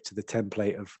of stick to the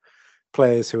template of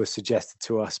players who are suggested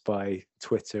to us by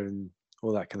Twitter and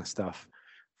all that kind of stuff,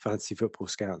 Fantasy Football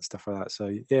Scout, stuff like that.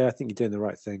 So yeah, I think you're doing the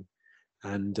right thing,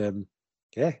 and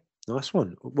yeah, nice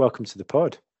one. Welcome to the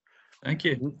pod. Thank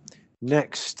you.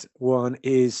 Next one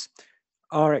is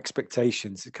our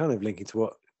expectations, kind of linking to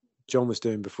what John was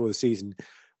doing before the season.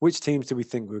 Which teams do we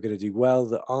think we're going to do well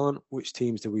that aren't? Which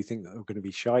teams do we think that are going to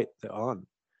be shite that aren't?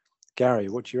 Gary,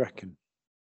 what do you reckon?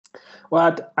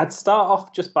 Well, I'd start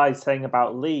off just by saying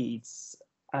about Leeds,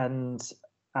 and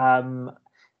I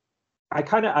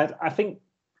think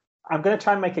I'm going to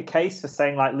try and make a case for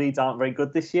saying like Leeds aren't very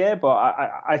good this year, but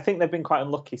I think they've been quite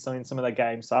unlucky in some of their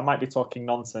games, so I might be talking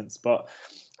nonsense, but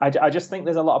I just think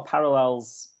there's a lot of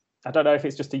parallels. I don't know if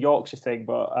it's just a Yorkshire thing,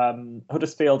 but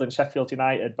Huddersfield and Sheffield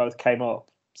United both came up,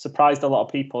 surprised a lot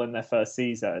of people in their first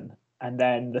season, and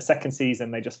then the second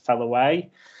season they just fell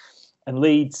away. And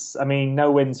Leeds, I mean, no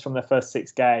wins from their first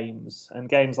 6 games, and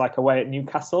games like away at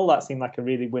Newcastle, that seemed like a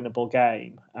really winnable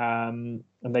game, and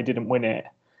they didn't win it.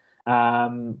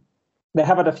 They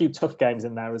have had a few tough games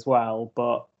in there as well,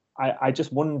 but I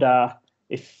just wonder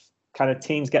if kind of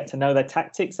teams get to know their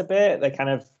tactics a bit, they kind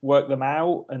of work them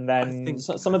out, and then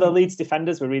some of the Leeds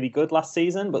defenders were really good last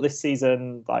season, but this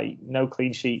season, like, no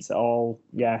clean sheets at all.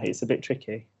 Yeah, it's a bit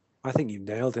tricky. I think you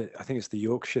nailed it. I think it's the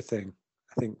Yorkshire thing.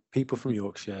 I think people from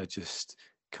Yorkshire just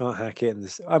can't hack it.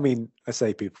 And I mean, I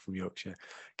say people from Yorkshire.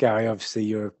 Gary, obviously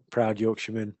you're a proud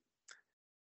Yorkshireman.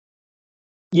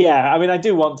 Yeah, I mean, I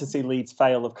do want to see Leeds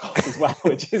fail, of course, as well,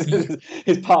 which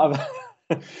is part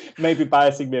of maybe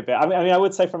biasing me a bit. I mean, I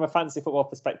would say from a fantasy football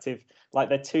perspective, like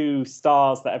the 2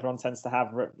 stars that everyone tends to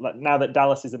have, like now that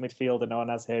Dallas is a midfielder, no one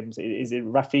has him, is it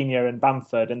Rafinha and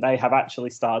Bamford, and they have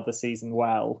actually started the season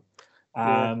well.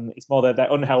 It's more that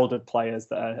they're unheralded players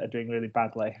that are doing really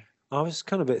badly. I was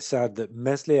kind of a bit sad that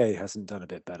Meslier hasn't done a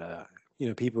bit better.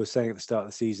 People were saying at the start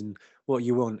of the season, what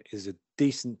you want is a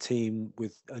decent team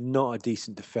with not a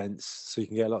decent defence, so you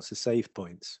can get lots of save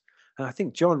points. And I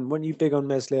think, John, weren't you big on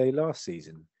Meslier last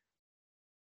season?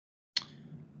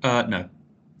 No.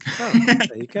 Oh,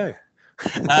 there you go.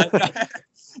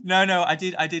 No, I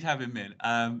did have him in.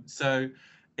 So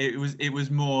it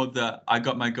was more that I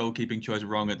got my goalkeeping choice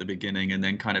wrong at the beginning and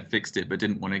then kind of fixed it, but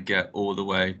didn't want to get all the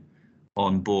way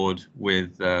on board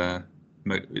with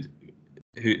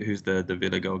who's the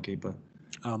Villa goalkeeper.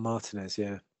 Oh, Martinez,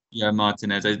 yeah. Yeah,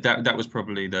 Martinez. That was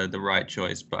probably the right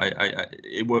choice, but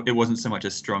it wasn't so much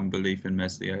a strong belief in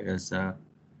Meslier as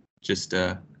just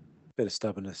Bit of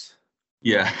stubbornness.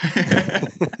 Yeah.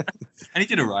 And he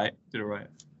did all right.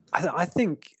 I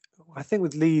think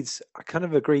with Leeds, I kind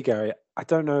of agree, Gary. I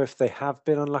don't know if they have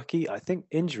been unlucky. I think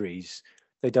injuries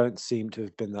they don't seem to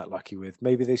have been that lucky with.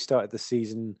 Maybe they started the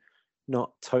season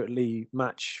not totally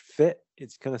match fit.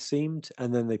 It's kind of seemed,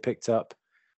 and then they picked up,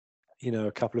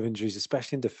 a couple of injuries,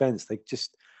 especially in defence. They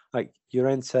just like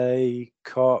Llorente,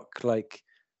 Koch, like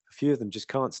a few of them just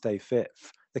can't stay fit.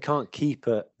 They can't keep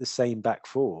the same back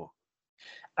four.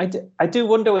 I do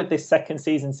wonder with this second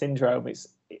season syndrome.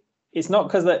 It's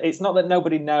not that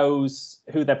nobody knows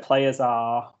who their players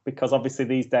are, because obviously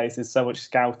these days there's so much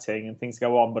scouting and things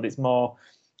go on, but it's more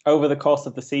over the course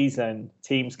of the season,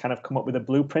 teams kind of come up with a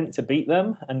blueprint to beat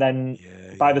them, and then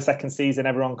by the second season,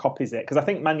 everyone copies it. Because I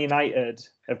think Man United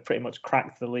have pretty much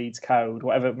cracked the Leeds code.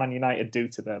 Whatever Man United do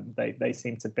to them, they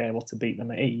seem to be able to beat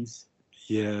them at ease.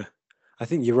 Yeah, I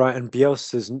think you're right. And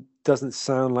Bielsa doesn't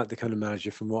sound like the kind of manager,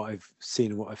 from what I've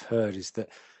seen and what I've heard, is that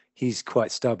he's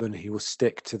quite stubborn. He will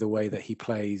stick to the way that he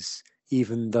plays,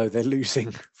 even though they're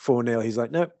losing 4-0. He's like,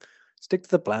 nope, stick to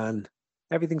the plan.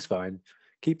 Everything's fine.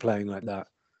 Keep playing like that.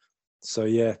 So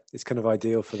yeah, it's kind of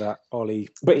ideal for that Ollie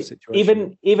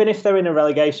situation. Even if they're in a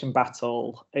relegation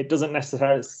battle, it doesn't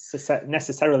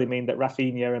necessarily mean that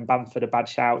Rafinha and Bamford are bad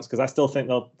shouts, because I still think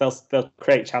they'll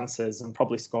create chances and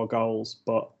probably score goals,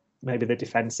 but maybe the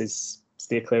defence is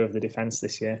steer clear of the defence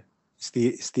this year.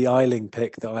 It's the Eiling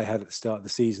pick that I had at the start of the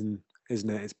season,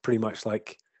 isn't it? It's pretty much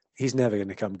like he's never going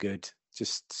to come good.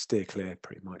 Just steer clear,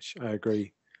 pretty much. I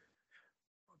agree.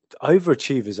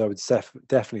 Overachievers, I would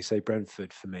definitely say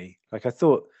Brentford for me. Like, I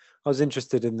was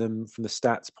interested in them from the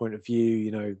stats point of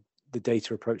view, the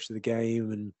data approach to the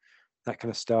game and that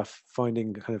kind of stuff,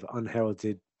 finding kind of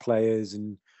unheralded players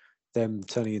and them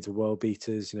turning into world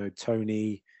beaters,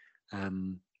 Tony,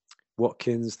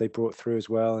 Watkins they brought through as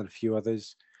well, and a few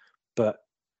others. But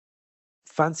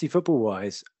fancy football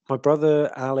wise, my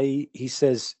brother Ali, he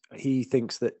says he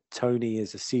thinks that Tony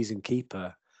is a season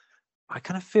keeper. I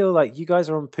kind of feel like you guys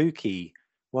are on Pukki.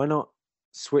 Why not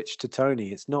switch to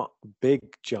Tony? It's not a big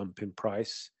jump in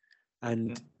price,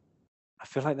 and I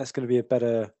feel like that's going to be a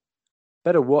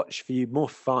better watch for you, more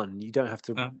fun. You don't have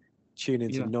to tune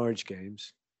into Norwich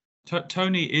games.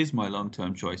 Tony is my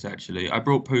long-term choice, actually. I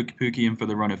brought Pukki in for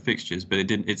the run of fixtures, but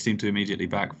it seemed to immediately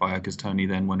backfire because Tony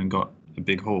then went and got a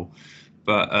big haul.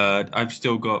 But I've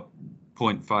still got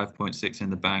 0.5, 0.6 in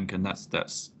the bank, and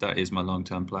that is my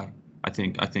long-term play. I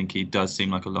think he does seem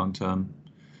like a long-term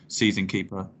season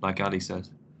keeper, like Ali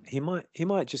says. He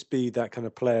might just be that kind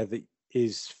of player that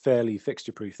is fairly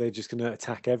fixture-proof. They're just going to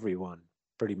attack everyone,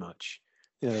 pretty much.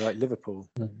 Like Liverpool.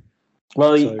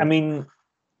 Well, I mean,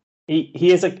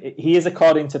 he is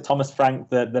according to Thomas Frank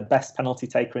the best penalty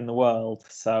taker in the world.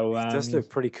 So he does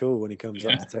look pretty cool when he comes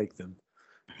up to take them.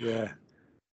 Yeah.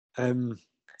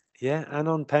 Yeah, and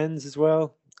on pens as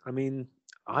well. I mean,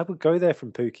 I would go there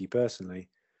from Pukki personally.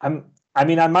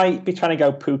 I might be trying to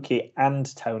go Pukki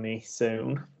and Tony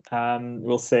soon.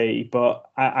 We'll see, but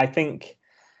I think,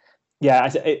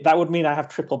 that would mean I have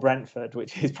triple Brentford,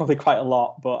 which is probably quite a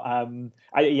lot. But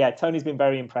Tony's been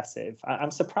very impressive. I'm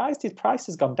surprised his price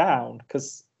has gone down,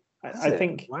 because I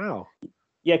think wow.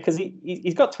 Yeah, because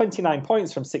he's got 29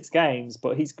 points from 6 games,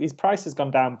 but his price has gone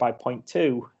down by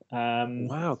 0.2.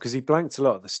 Wow, because he blanked a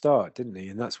lot at the start, didn't he?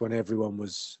 And that's when everyone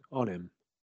was on him.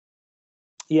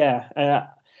 Yeah.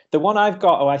 The one I've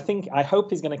got, I hope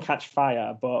he's going to catch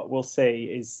fire, but we'll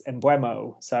see, is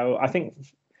Mbeumo. So I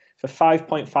think for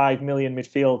 5.5 million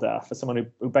midfielder, for someone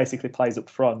who basically plays up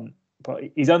front, but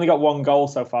he's only got 1 goal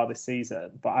so far this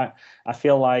season. But I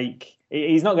feel like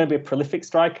he's not going to be a prolific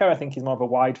striker. I think he's more of a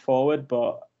wide forward,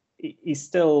 but he's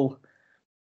still.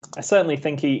 I certainly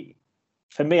think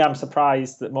for me, I'm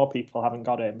surprised that more people haven't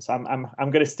got him. So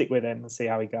I'm going to stick with him and see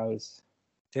how he goes.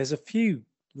 There's a few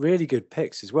really good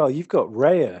picks as well. You've got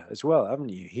Raya as well, haven't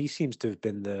you? He seems to have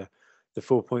been the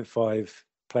 4.5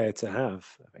 player to have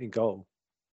in goal.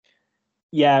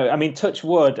 Yeah, I mean, touch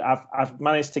wood, I've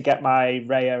managed to get my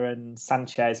Raya and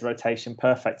Sanchez rotation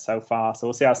perfect so far. So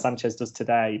we'll see how Sanchez does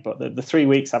today. But the 3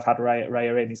 weeks I've had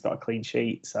Raya in, he's got a clean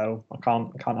sheet, so I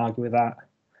can't argue with that.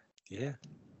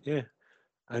 Yeah,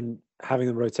 and having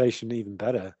the rotation even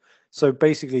better. So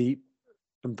basically,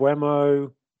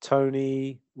 Mbeumo,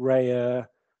 Tony, Raya,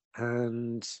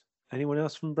 and Anyone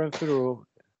else from Brentford? Or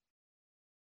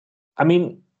I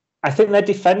mean, I think their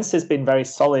defence has been very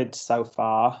solid so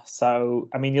far. So,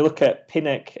 I mean, you look at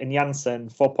Pinnock and Janssen,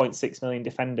 4.6 million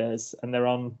defenders, and they're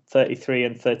on 33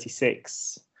 and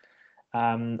 36.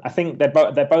 I think they're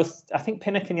both. I think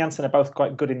Pinnock and Janssen are both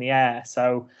quite good in the air,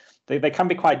 so they can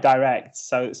be quite direct.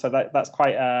 So that's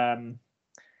quite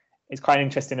it's quite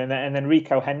interesting. And then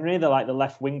Rico Henry, they're like the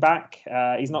left wing back.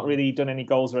 He's not really done any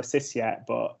goals or assists yet,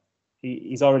 but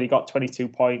he's already got 22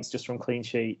 points just from clean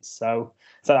sheets. So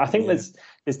I think there's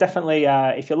definitely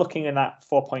if you're looking in that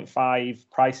 4.5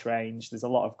 price range, there's a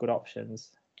lot of good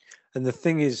options. And the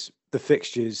thing is, the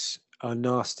fixtures are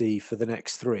nasty for the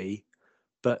next 3,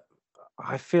 but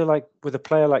I feel like with a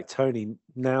player like Tony,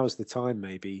 now's the time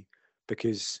maybe,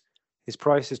 because his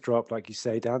price has dropped, like you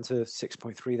say, down to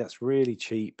 6.3. That's really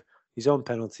cheap. He's on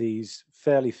penalties,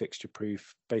 fairly fixture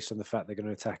proof based on the fact they're going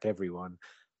to attack everyone.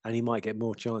 And he might get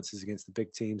more chances against the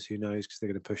big teams. Who knows? Because they're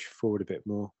going to push forward a bit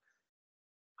more.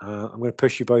 I'm going to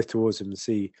push you both towards him and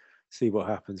see what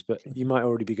happens. But you might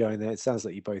already be going there. It sounds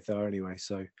like you both are anyway.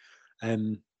 So,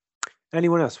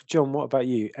 anyone else? John, what about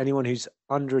you? Anyone who's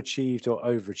underachieved or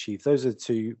overachieved? Those are the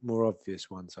 2 more obvious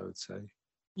ones, I would say.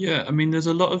 Yeah, I mean, there's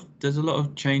a lot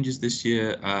of changes this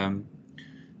year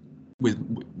with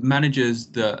managers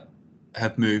that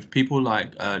have moved. People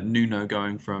like Nuno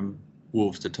going from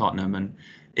Wolves to Tottenham, and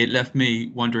it left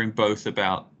me wondering both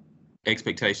about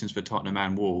expectations for Tottenham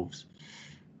and Wolves.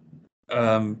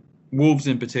 Wolves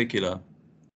in particular.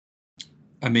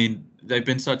 I mean, they've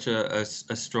been such a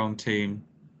strong team.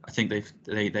 I think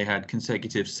they had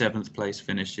consecutive 7th place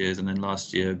finishes, and then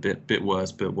last year a bit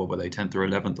worse. But what were they, 10th or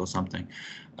 11th or something?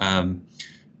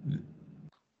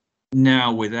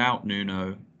 Now without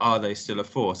Nuno, are they still a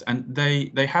force? And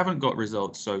they haven't got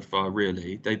results so far,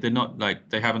 really. They're not like,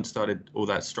 they haven't started all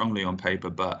that strongly on paper.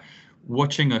 But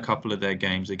watching a couple of their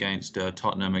games against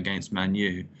Tottenham, against Man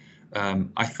U,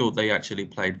 I thought they actually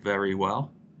played very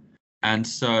well. And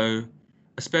so,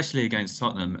 especially against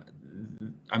Tottenham,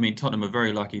 I mean, Tottenham are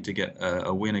very lucky to get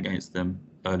a win against them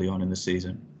early on in the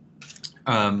season.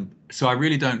 So I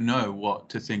really don't know what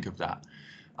to think of that.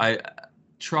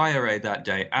 Traoré that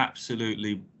day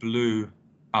absolutely blew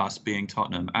us, being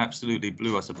Tottenham, absolutely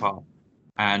blew us apart,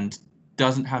 and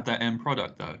doesn't have that end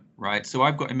product though, right? So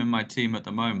I've got him in my team at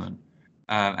the moment,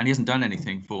 and he hasn't done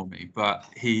anything for me, but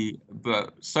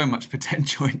so much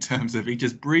potential in terms of he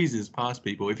just breezes past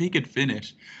people. If he could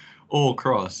finish or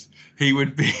cross, he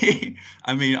would be.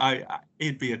 I mean,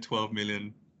 he'd be a 12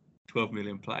 million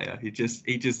player. He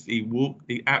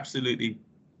absolutely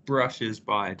brushes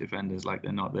by defenders like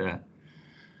they're not there.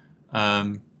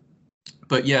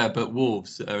 But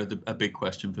Wolves are a big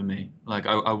question for me. Like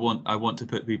I want to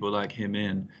put people like him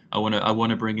in. I want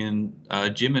to bring in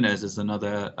Jimenez as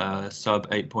another sub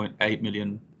 8.8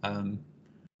 million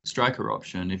striker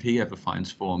option if he ever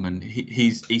finds form, and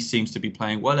he seems to be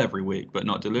playing well every week but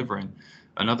not delivering.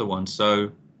 Another one.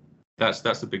 So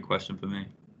that's a big question for me.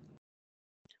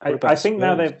 I think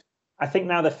now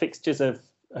the fixtures have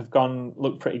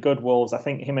look pretty good. Wolves. I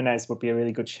think Jimenez would be a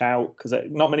really good shout, because a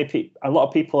lot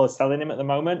of people are selling him at the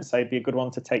moment, so he'd be a good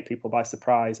one to take people by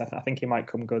surprise. I think he might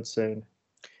come good soon.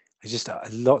 It's just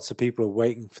lots of people are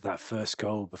waiting for that first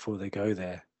goal before they go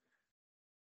there.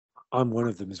 I'm one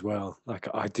of them as well. Like,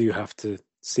 I do have to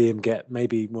see him get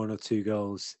maybe 1 or 2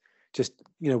 goals. Just,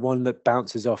 one that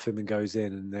bounces off him and goes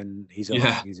in, and then he's off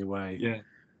and he's away. Yeah.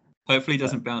 Hopefully he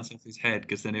doesn't bounce off his head,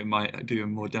 because then it might do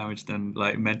him more damage than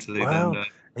like mentally. Well,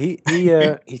 he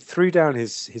threw down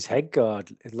his head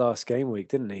guard last game week,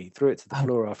 didn't he? He threw it to the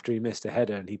floor after he missed a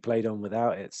header, and he played on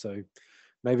without it. So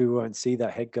maybe we won't see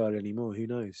that head guard anymore. Who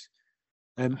knows?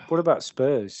 What about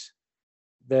Spurs?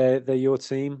 They're your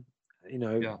team.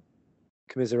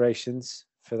 Commiserations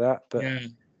for that. But yeah,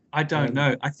 I don't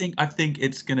know. I think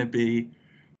it's going to be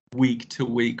week to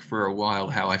week for a while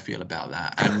how I feel about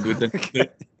that. And with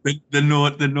the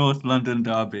North London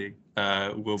derby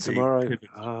will tomorrow. Be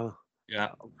pivotal.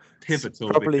 Pivotal,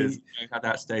 probably, because how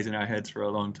that stays in our heads for a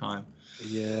long time.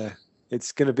 Yeah,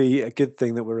 it's going to be a good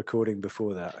thing that we're recording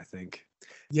before that, I think.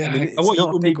 Yeah, I mean, it's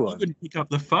not a big one. You wouldn't pick up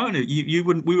the phone. We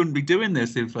wouldn't be doing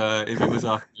this if it was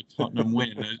after the Tottenham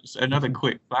win. Another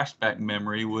quick flashback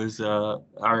memory was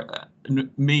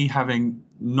me having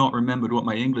not remembered what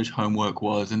my English homework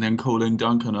was, and then calling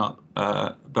Duncan up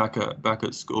back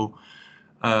at school.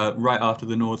 right after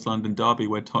the North London derby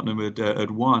where Tottenham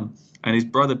had won, and his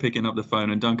brother picking up the phone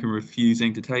and Duncan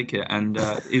refusing to take it. And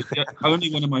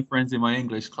only one of my friends in my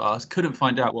English class couldn't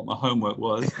find out what my homework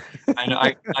was, and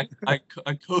I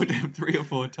called him 3 or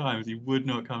 4 times. He would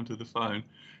not come to the phone.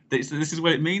 This is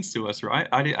what it means to us, right?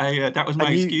 That was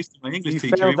my excuse to my English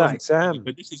teacher. You failed that exam,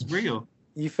 but this is real.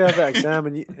 You failed that exam,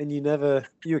 and you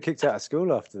were kicked out of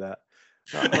school after that.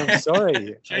 I'm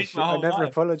sorry. I never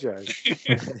apologize.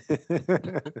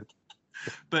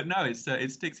 But no,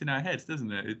 it sticks in our heads,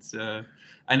 doesn't it? It's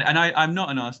and I'm not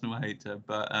an Arsenal hater,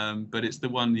 but it's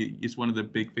it's one of the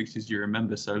big fixtures you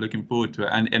remember. So looking forward to it,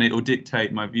 and it will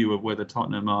dictate my view of whether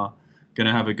Tottenham are going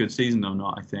to have a good season or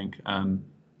not. I think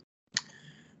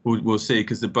we'll see,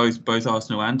 because both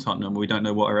Arsenal and Tottenham, we don't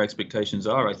know what our expectations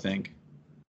are, I think.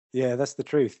 Yeah, that's the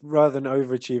truth. Rather than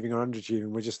overachieving or underachieving,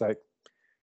 we're just like,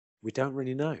 we don't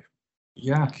really know.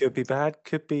 Yeah. Could be bad,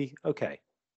 could be okay.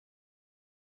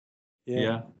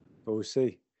 Yeah. But we'll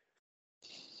see.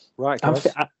 Right, guys.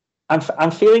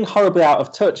 I'm feeling horribly out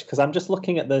of touch because I'm just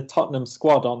looking at the Tottenham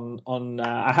squad on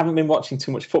I haven't been watching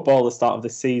too much football at the start of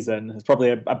this season. It's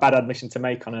probably a bad admission to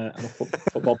make on a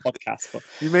football podcast. But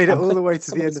you made it all the way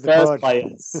to the end of the pod.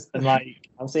 Players, and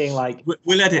I'm seeing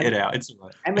we'll edit it out. It's all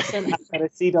right. Emerson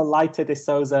Aparecido Leite de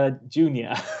Souza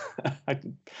Jr.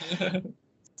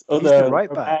 He's the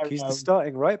right back. He's the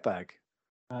starting right back.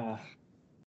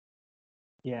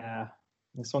 Yeah,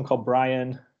 this one called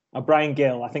Brian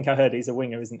Gill. I think I heard he's a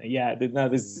winger, isn't he? Yeah. No,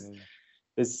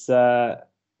 there's a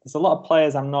lot of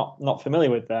players I'm not familiar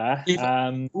with there.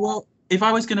 If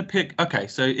I was going to pick, okay,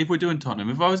 so if we're doing Tottenham,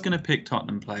 if I was going to pick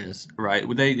Tottenham players, right?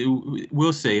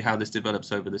 We'll see how this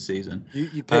develops over the season.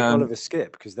 You pick Oliver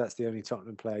Skipp because that's the only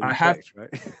Tottenham player you picked,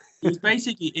 right? He's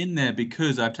basically in there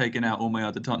because I've taken out all my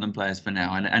other Tottenham players for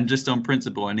now, and just on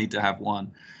principle, I need to have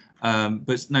one.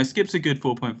 But no, Skipp's a good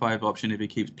 4.5 option if he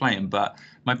keeps playing. But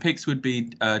my picks would be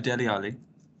Dele Alli.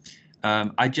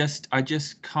 I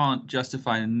just can't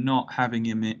justify not having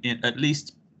him in at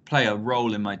least play a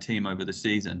role in my team over the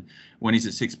season when he's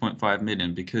at 6.5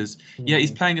 million, because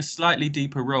he's playing a slightly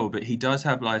deeper role, but he does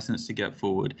have license to get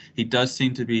forward. He does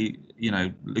seem to be,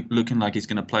 looking like he's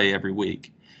going to play every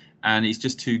week, and he's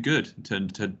just too good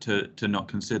to not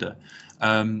consider.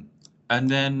 And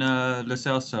then Lo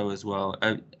Celso as well.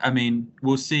 I mean,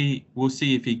 we'll see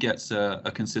if he gets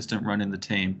a consistent run in the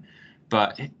team,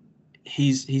 but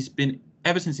he's been,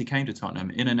 ever since he came to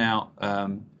Tottenham, in and out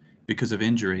because of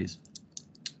injuries.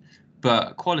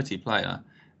 But quality player,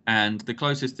 and the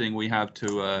closest thing we have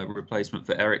to a replacement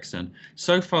for Eriksen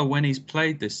so far when he's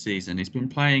played this season, he's been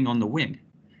playing on the wing,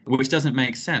 which doesn't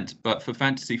make sense, but for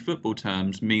fantasy football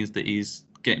terms means that he's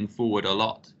getting forward a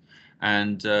lot.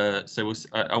 And so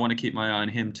I want to keep my eye on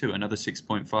him too, another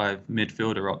 6.5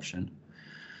 midfielder option.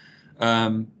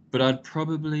 But I'd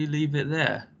probably leave it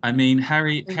there. I mean,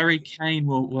 Harry Kane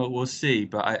we'll see,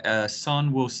 but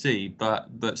Son we'll see.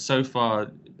 But so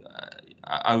far,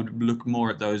 I would look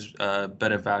more at those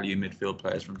better value midfield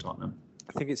players from Tottenham.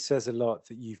 I think it says a lot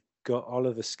that you've got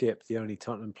Oliver Skipp, the only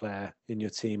Tottenham player in your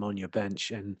team, on your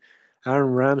bench, and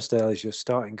Aaron Ramsdale is your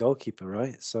starting goalkeeper,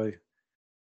 right? So.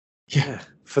 Yeah,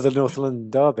 for the North London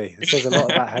derby. It says a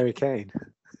lot about Harry Kane.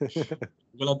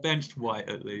 Well, I benched White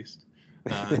at least.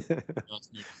 Last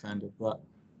new defender. But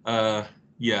I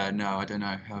don't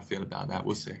know how I feel about that.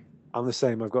 We'll see. I'm the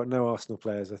same. I've got no Arsenal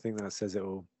players. I think that says it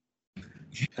all.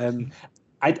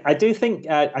 I do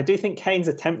think Kane's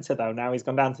a tempter though. Now he's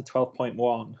gone down to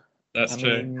 12.1. That's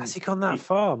true. Has he gone that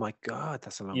far? My God,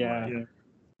 that's a long way.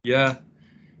 Yeah.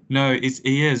 No,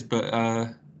 he is, but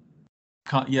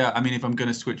I mean, if I'm going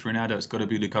to switch Ronaldo, it's got to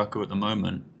be Lukaku at the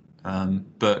moment.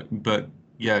 But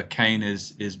Kane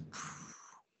is.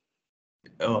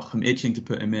 I'm itching to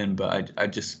put him in, but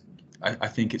I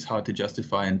think it's hard to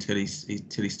justify until he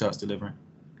starts delivering.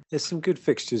 There's some good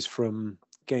fixtures from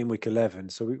game week 11,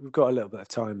 so we've got a little bit of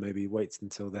time. Maybe wait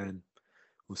until then.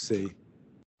 We'll see.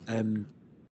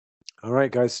 All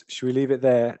right, guys, should we leave it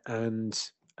there? And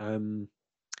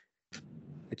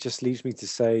it just leaves me to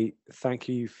say thank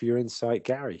you for your insight,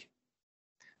 Gary.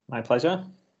 My pleasure.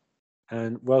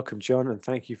 And welcome, John, and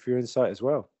thank you for your insight as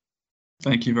well.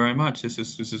 Thank you very much. This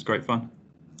is great fun.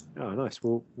 Oh, nice.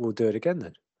 We'll do it again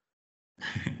then.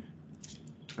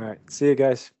 All right. See you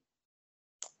guys.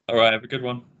 All right. Have a good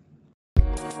one.